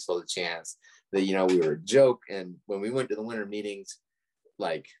give Bakersfield a chance. That, you know, we were a joke. And when we went to the winter meetings,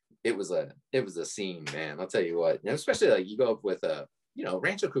 like it was a scene, man. I'll tell you what. And especially like you go up with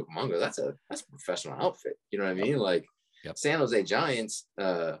Rancho Cucamonga. That's a professional outfit. You know what I mean? Like San Jose Giants.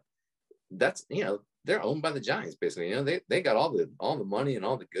 That's, you know, they're owned by the Giants basically. You know, they got all the money and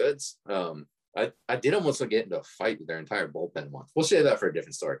all the goods. I did almost get into a fight with their entire bullpen once. We'll share that for a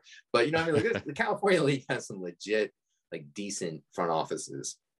different story. But you know what I mean? Like the California League has some legit, like decent front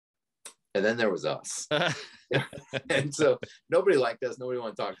offices. And then there was us. And so nobody liked us. Nobody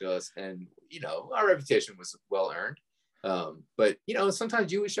wanted to talk to us. And, you know, our reputation was well earned. But, you know,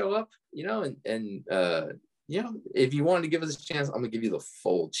 sometimes you would show up, you know, and you know, if you wanted to give us a chance, I'm going to give you the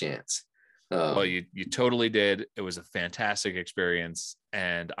full chance. Well, you totally did. It was a fantastic experience.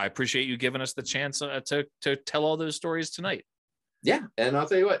 And I appreciate you giving us the chance to tell all those stories tonight. Yeah. And I'll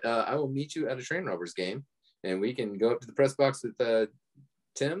tell you what, I will meet you at a Train Rovers game and we can go up to the press box with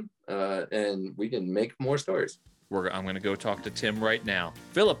Tim and we can make more stories. I'm going to go talk to Tim right now.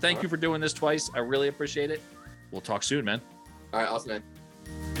 Philip, thank you for doing this twice. I really appreciate it. We'll talk soon, man. All right. Awesome, man.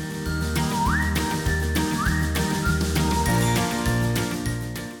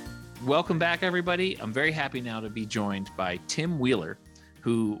 Welcome back, everybody. I'm very happy now to be joined by Tim Wheeler.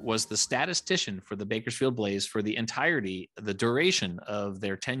 who was the statistician for the Bakersfield Blaze for the duration of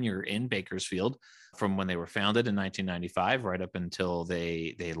their tenure in Bakersfield, from when they were founded in 1995 right up until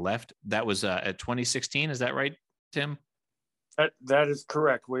they left. That was at 2016. Is that right, Tim? That is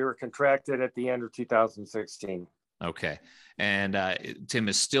correct. We were contracted at the end of 2016. Okay. And Tim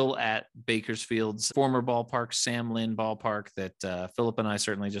is still at Bakersfield's former ballpark, Sam Lynn Ballpark, that Philip and I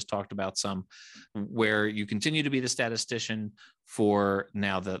certainly just talked about some, where you continue to be the statistician for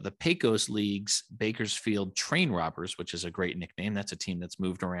now the Pecos League's Bakersfield Train Robbers, which is a great nickname. That's a team that's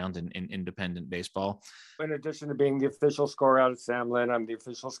moved around in independent baseball. In addition to being the official scorer out of Sam Lynn, I'm the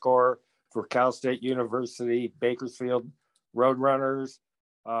official scorer for Cal State University, Bakersfield Roadrunners.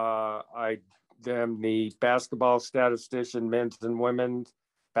 I am the basketball statistician, men's and women's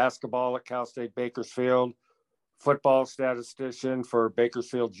basketball at Cal State Bakersfield, football statistician for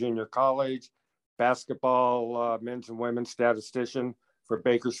Bakersfield Junior College, basketball men's and women's statistician for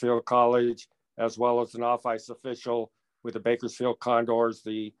Bakersfield College, as well as an off-ice official with the Bakersfield Condors,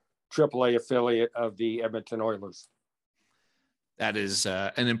 the AAA affiliate of the Edmonton Oilers. That is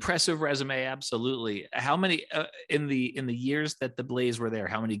an impressive resume. Absolutely. How many in the years that the Blaze were there,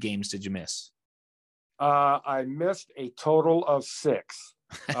 how many games did you miss? I missed a total of 6.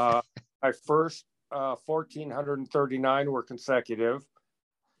 My first 1,439 were consecutive.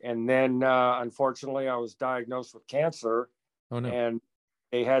 And then, unfortunately, I was diagnosed with cancer. Oh, no. And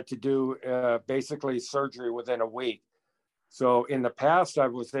they had to do basically surgery within a week. So in the past, I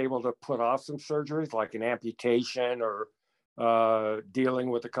was able to put off some surgeries like an amputation or dealing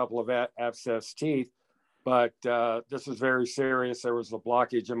with a couple of abscessed teeth. But this was very serious. There was a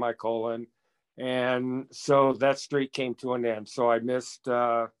blockage in my colon. And so that streak came to an end. So I missed,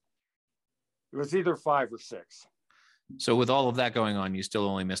 it was either 5 or 6. So with all of that going on, you still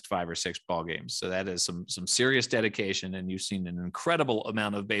only missed 5 or 6 ball games. So that is some serious dedication, and you've seen an incredible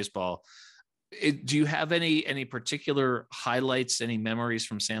amount of baseball. Do you have any particular highlights, any memories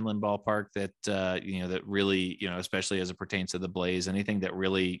from Sam Lynn Ballpark that that really, especially as it pertains to the Blaze, anything that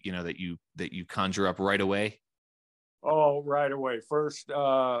really that you conjure up right away? Oh, right away. First,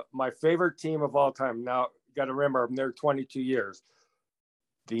 my favorite team of all time. Now, you got to remember, I'm there 22 years.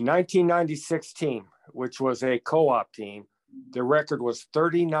 The 1996 team, which was a co-op team, their record was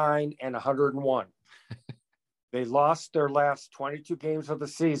 39-101. They lost their last 22 games of the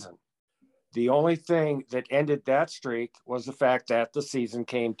season. The only thing that ended that streak was the fact that the season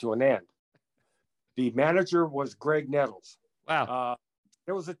came to an end. The manager was Greg Nettles. Wow.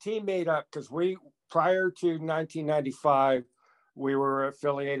 It was a team made up because prior to 1995, we were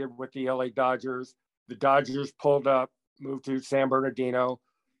affiliated with the LA Dodgers. The Dodgers pulled up, moved to San Bernardino,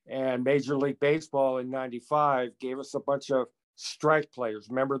 and Major League Baseball in 95 gave us a bunch of strike players.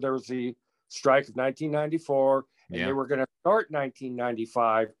 Remember, there was the strike of 1994, and they were going to start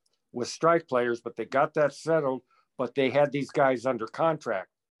 1995 with strike players, but they got that settled, but they had these guys under contract.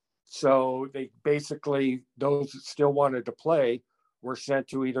 So they basically, those that still wanted to play were sent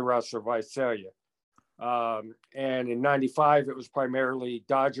to either us or Visalia. And in 95, it was primarily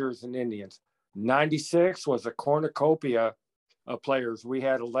Dodgers and Indians. 96 was a cornucopia of players. We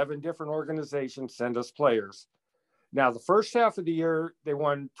had 11 different organizations send us players. Now, the first half of the year, they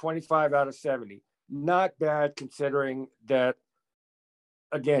won 25 out of 70. Not bad considering that,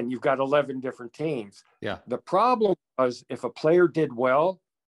 again, you've got 11 different teams. Yeah. The problem was if a player did well,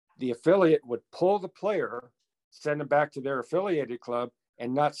 the affiliate would pull the player, send them back to their affiliated club,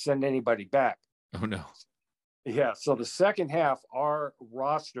 and not send anybody back. Oh, no. Yeah. So the second half, our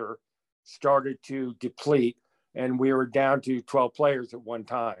roster started to deplete, and we were down to 12 players at one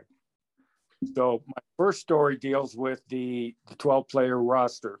time. So my first story deals with the 12-player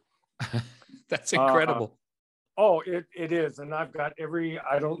roster. That's incredible. It is. And I've got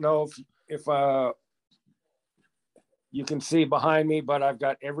I don't know if you can see behind me, but I've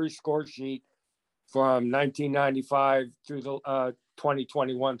got every score sheet from 1995 through the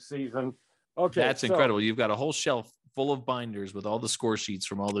 2021 season. Okay. That's incredible. You've got a whole shelf full of binders with all the score sheets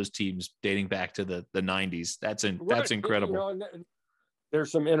from all those teams dating back to the 90s. That's incredible.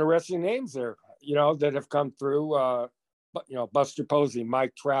 There's some interesting names there, that have come through, Buster Posey,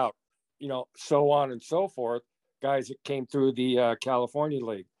 Mike Trout, so on and so forth, guys that came through the California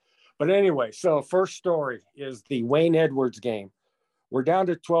League. But anyway, so first story is the Wayne Edwards game. We're down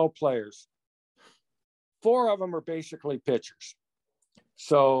to 12 players. 4 of them are basically pitchers.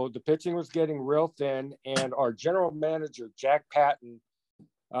 So the pitching was getting real thin, and our general manager, Jack Patton,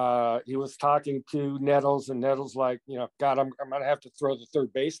 he was talking to Nettles, and Nettles like, God, I'm going to have to throw the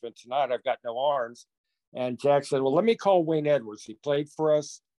third baseman tonight. I've got no arms. And Jack said, well, let me call Wayne Edwards. He played for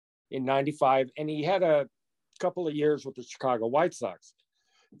us in 95, and he had a couple of years with the Chicago White Sox.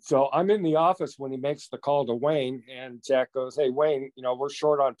 So I'm in the office when he makes the call to Wayne, and Jack goes, "Hey, Wayne, we're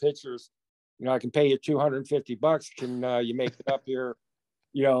short on pitchers. I can pay you $250. Can you make it up here,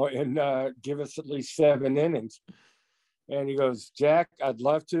 and give us at least 7 innings?" And he goes, "Jack, I'd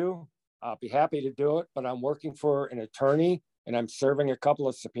love to. I'll be happy to do it, but I'm working for an attorney and I'm serving a couple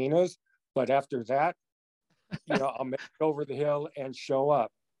of subpoenas. But after that, I'll make it over the hill and show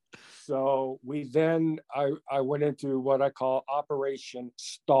up." So I went into what I call Operation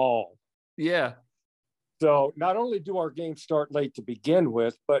Stall. Yeah. So not only do our games start late to begin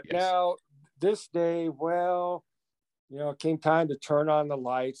with, but Yes. now this day, it came time to turn on the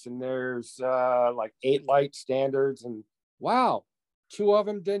lights, and there's like 8 light standards, and wow, 2 of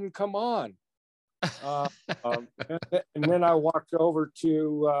them didn't come on. And then I walked over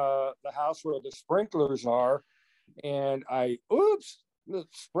to the house where the sprinklers are, and the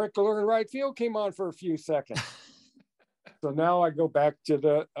sprinkler in right field came on for a few seconds. So now I go back to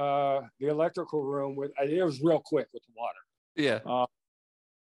the electrical room it was real quick with the water. Yeah.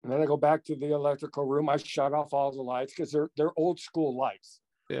 And then I go back to the electrical room. I shut off all the lights because they're old school lights.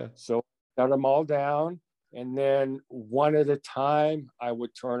 Yeah. So shut them all down, and then one at a time I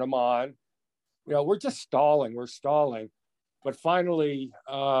would turn them on. We're just stalling. We're stalling, but finally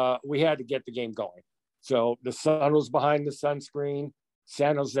we had to get the game going. So the sun was behind the sunscreen.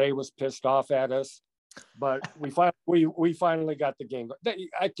 San Jose was pissed off at us, but we finally got the game.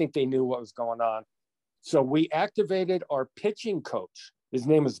 I think they knew what was going on. So we activated our pitching coach. His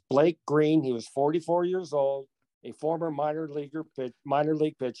name is Blake Green. He was 44 years old, a former minor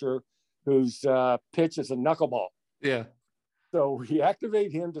league pitcher whose pitch is a knuckleball. Yeah. So we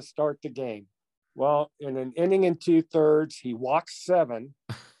activate him to start the game. Well, in an inning and 2/3, he walked 7,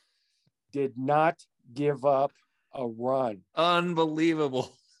 did not give up a run.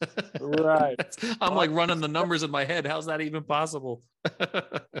 Unbelievable. Right. I'm like running the numbers in my head. How's that even possible?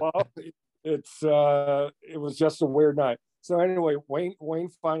 Well, it was just a weird night. So anyway, Wayne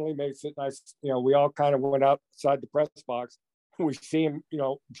finally makes it nice. We all kind of went outside the press box. We see him,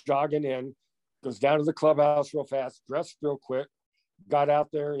 jogging in, goes down to the clubhouse real fast, dressed real quick, got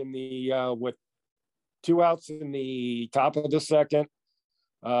out there in the with 2 outs in the top of the second,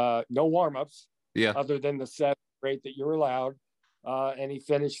 no warm-ups, other than the 7 rate that you're allowed, and he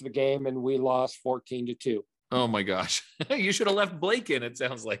finished the game, and we lost 14-2. Oh my gosh! You should have left Blake in. It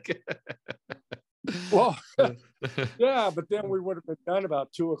sounds like. Well, yeah, but then we would have been done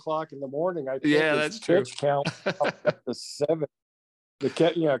about 2:00 in the morning. I think. Yeah, that's true. Pitch count the 7.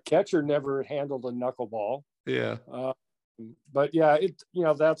 The catcher never handled a knuckleball. Yeah. But yeah,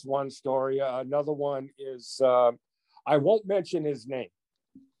 that's one story. Another one is I won't mention his name,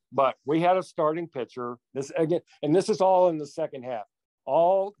 but we had a starting pitcher. This is all in the second half.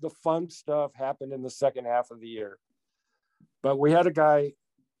 All the fun stuff happened in the second half of the year. But we had a guy.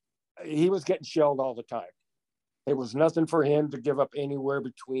 He was getting shelled all the time. It was nothing for him to give up anywhere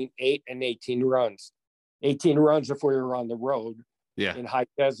between 8 and 18 runs. 18 runs if we were on the road. Yeah. In High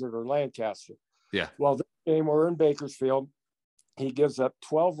Desert or Lancaster. Yeah. Well, this game we're in Bakersfield. He gives up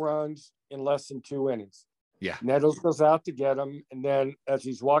 12 runs in less than 2 innings. Yeah. Nettles goes out to get him. And then as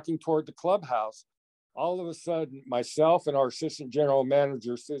he's walking toward the clubhouse, all of a sudden, myself and our assistant general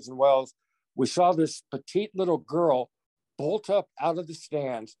manager, Susan Wells, we saw this petite little girl bolt up out of the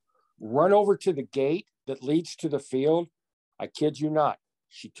stands, run over to the gate that leads to the field. I kid you not.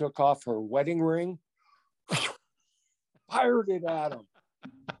 She took off her wedding ring, fired it at him.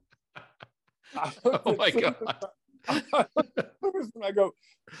 Oh my God. I go,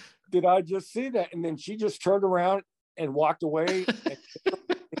 did I just see that? And then she just turned around and walked away.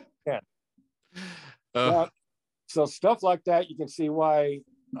 So stuff like that, you can see why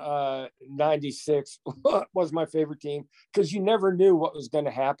 96 was my favorite team, because you never knew what was going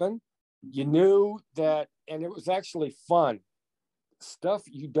to happen. You knew that, and it was actually fun. Stuff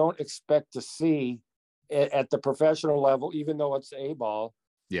you don't expect to see at the professional level, even though it's A-ball.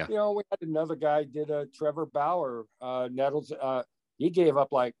 Yeah. We had another guy did a Trevor Bauer, Nettles. He gave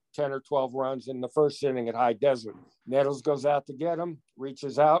up like 10 or 12 runs in the first inning at High Desert. Nettles goes out to get him,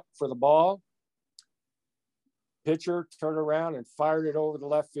 reaches out for the ball. Pitcher turned around and fired it over the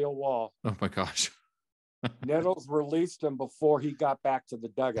left field wall. Oh my gosh. Nettles released him before he got back to the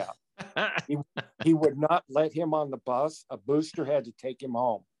dugout. He would not let him on the bus. A booster had to take him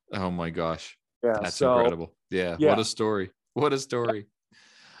home. Oh my gosh. Yeah. That's incredible. Yeah. What a story. What a story.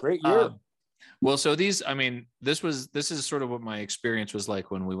 Great year. Well, so this is sort of what my experience was like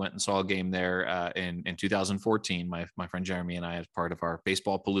when we went and saw a game there in 2014. My friend Jeremy and I, as part of our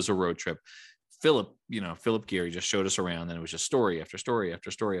baseball Palooza road trip, Philip Geary just showed us around, and it was just story after story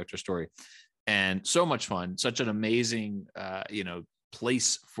after story after story, and so much fun. Such an amazing,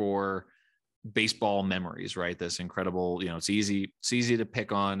 place for baseball memories, right? This incredible, it's easy to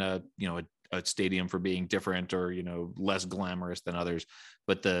pick on a stadium for being different or, less glamorous than others,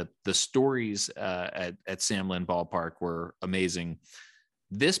 but the stories at Sam Lynn Ballpark were amazing.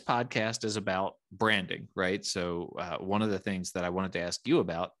 This podcast is about branding, right? So one of the things that I wanted to ask you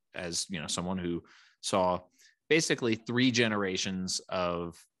about, as someone who saw basically 3 generations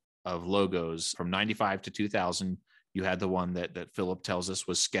of logos from 95 to 2000. You had the one that Philip tells us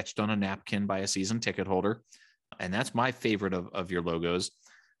was sketched on a napkin by a season ticket holder. And that's my favorite of your logos.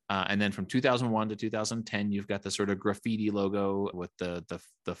 And then from 2001 to 2010, you've got the sort of graffiti logo with the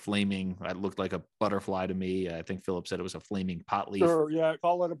flaming, it looked like a butterfly to me. I think Philip said it was a flaming pot leaf. Sure, yeah,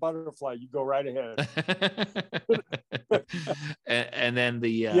 call it a butterfly. You go right ahead. and then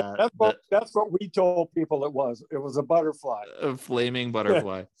that's what we told people it was. It was a butterfly. A flaming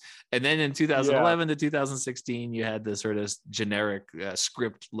butterfly. And then in 2011 to 2016, you had the sort of generic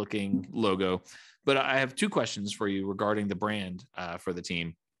script looking logo. But I have 2 questions for you regarding the brand for the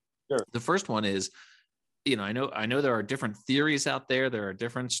team. Sure. The first one is, I know there are different theories out there. There are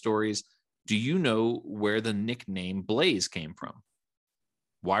different stories. Do you know where the nickname Blaze came from?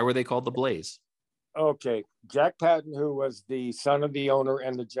 Why were they called the Blaze? Okay. Jack Patton, who was the son of the owner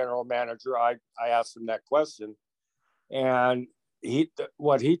and the general manager, I asked him that question. And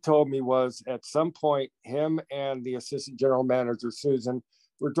what he told me was at some point, him and the assistant general manager, Susan,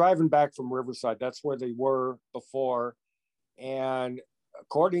 were driving back from Riverside. That's where they were before. And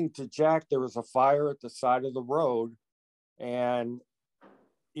according to Jack, there was a fire at the side of the road. And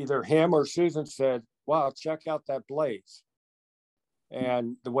either him or Susan said, wow, check out that blaze.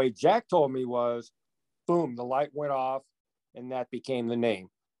 And the way Jack told me was, boom, the light went off and that became the name.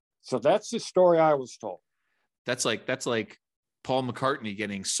 So that's the story I was told. That's like Paul McCartney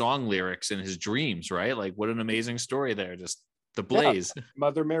getting song lyrics in his dreams, right? Like, what an amazing story there. Just the blaze. Yeah,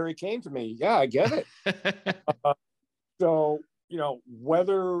 Mother Mary came to me. Yeah, I get it. So,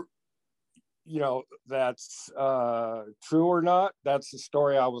 whether, that's true or not, that's the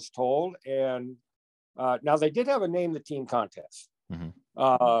story I was told. And now they did have a name the team contest.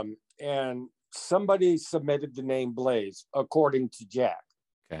 Mm-hmm. And somebody submitted the name Blaze, according to Jack.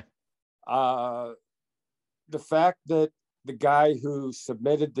 Okay. The fact that the guy who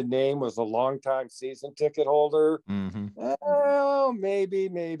submitted the name was a longtime season ticket holder, mm-hmm. Well,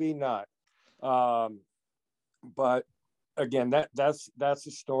 maybe not. But again, that's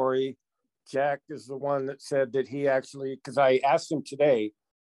a story. Jack is the one that said that he actually, because I asked him today,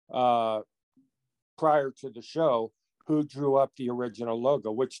 prior to the show, who drew up the original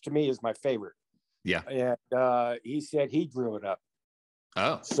logo, which to me is my favorite. Yeah. And he said he drew it up.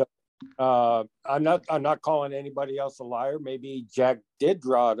 Oh. So I'm not calling anybody else a liar. Maybe Jack did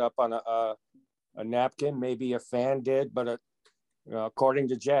draw it up on a napkin. Maybe a fan did, but according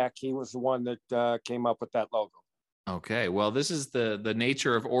to Jack, he was the one that came up with that logo. Okay. Well, this is the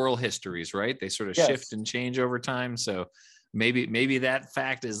nature of oral histories, right? They sort of shift and change over time. So maybe that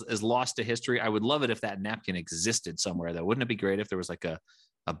fact is lost to history. I would love it if that napkin existed somewhere, though. Wouldn't it be great if there was like a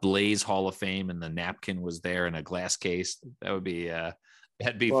Blaze Hall of Fame and the napkin was there in a glass case? That would be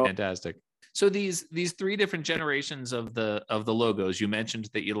fantastic. So these 3 different generations of the logos, you mentioned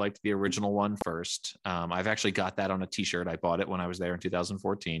that you liked the original one first. I've actually got that on a t-shirt. I bought it when I was there in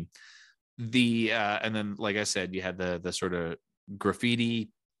 2014. And then, like I said, you had the sort of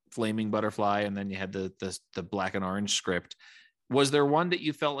graffiti flaming butterfly, and then you had the black and orange script. Was there one that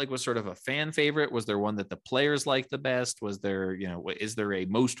you felt like was sort of a fan favorite? Was there one that the players liked the best? Was there, is there a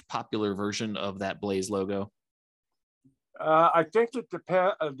most popular version of that Blaze logo? I think it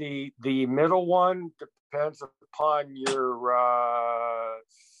depends. The middle one depends upon your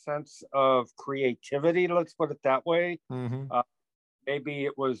sense of creativity. Let's put it that way. Mm-hmm. Maybe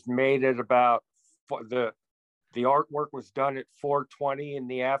it was made at about the artwork was done at 4:20 in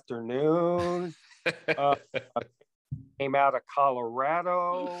the afternoon. Came out of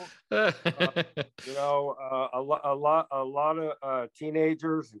Colorado. A lot of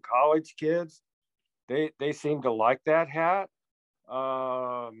teenagers and college kids. They seem to like that hat.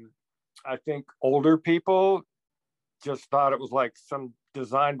 I think older people just thought it was like some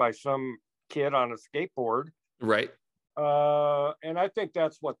designed by some kid on a skateboard. Right. And I think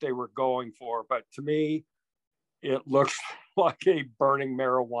that's what they were going for. But to me, it looks like a burning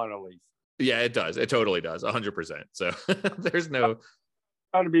marijuana leaf. Yeah, it does. It totally does. 100%. So there's no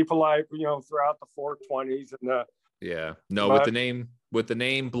trying to be polite, throughout the 420s and the. Yeah, no, with the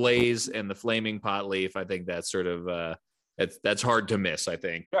name Blaze and the flaming pot leaf, I think that's sort of that's hard to miss, I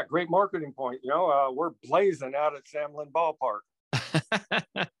think. Yeah, great marketing point. We're blazing out at Sam Lynn Ballpark.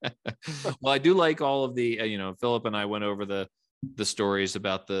 Well, I do like all of the, Philip and I went over the stories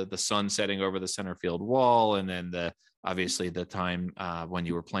about the sun setting over the center field wall, and then obviously the time when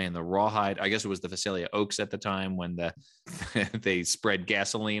you were playing the Rawhide. I guess it was the Visalia Oaks at the time when they spread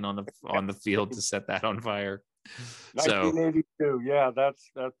gasoline on the field to set that on fire. 1982. Yeah,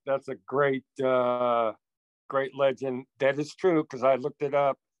 that's a great legend. That is true because I looked it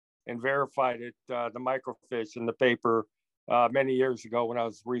up and verified it. The microfiche in the paper many years ago when I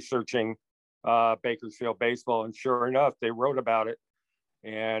was researching Bakersfield baseball, and sure enough, they wrote about it,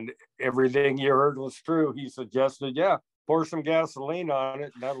 and everything you heard was true. He suggested, yeah, pour some gasoline on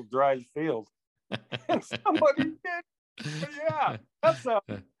it, and that'll dry the field. And somebody did. But yeah, that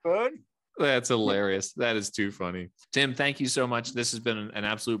sounds good. That's hilarious. That is too funny. Tim, thank you so much. This has been an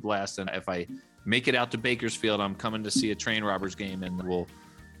absolute blast. And if I make it out to Bakersfield, I'm coming to see a Train Robbers game, and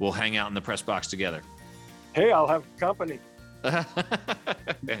we'll hang out in the press box together. Hey, I'll have company.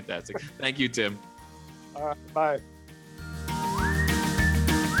 Fantastic. Thank you, Tim. All right, bye.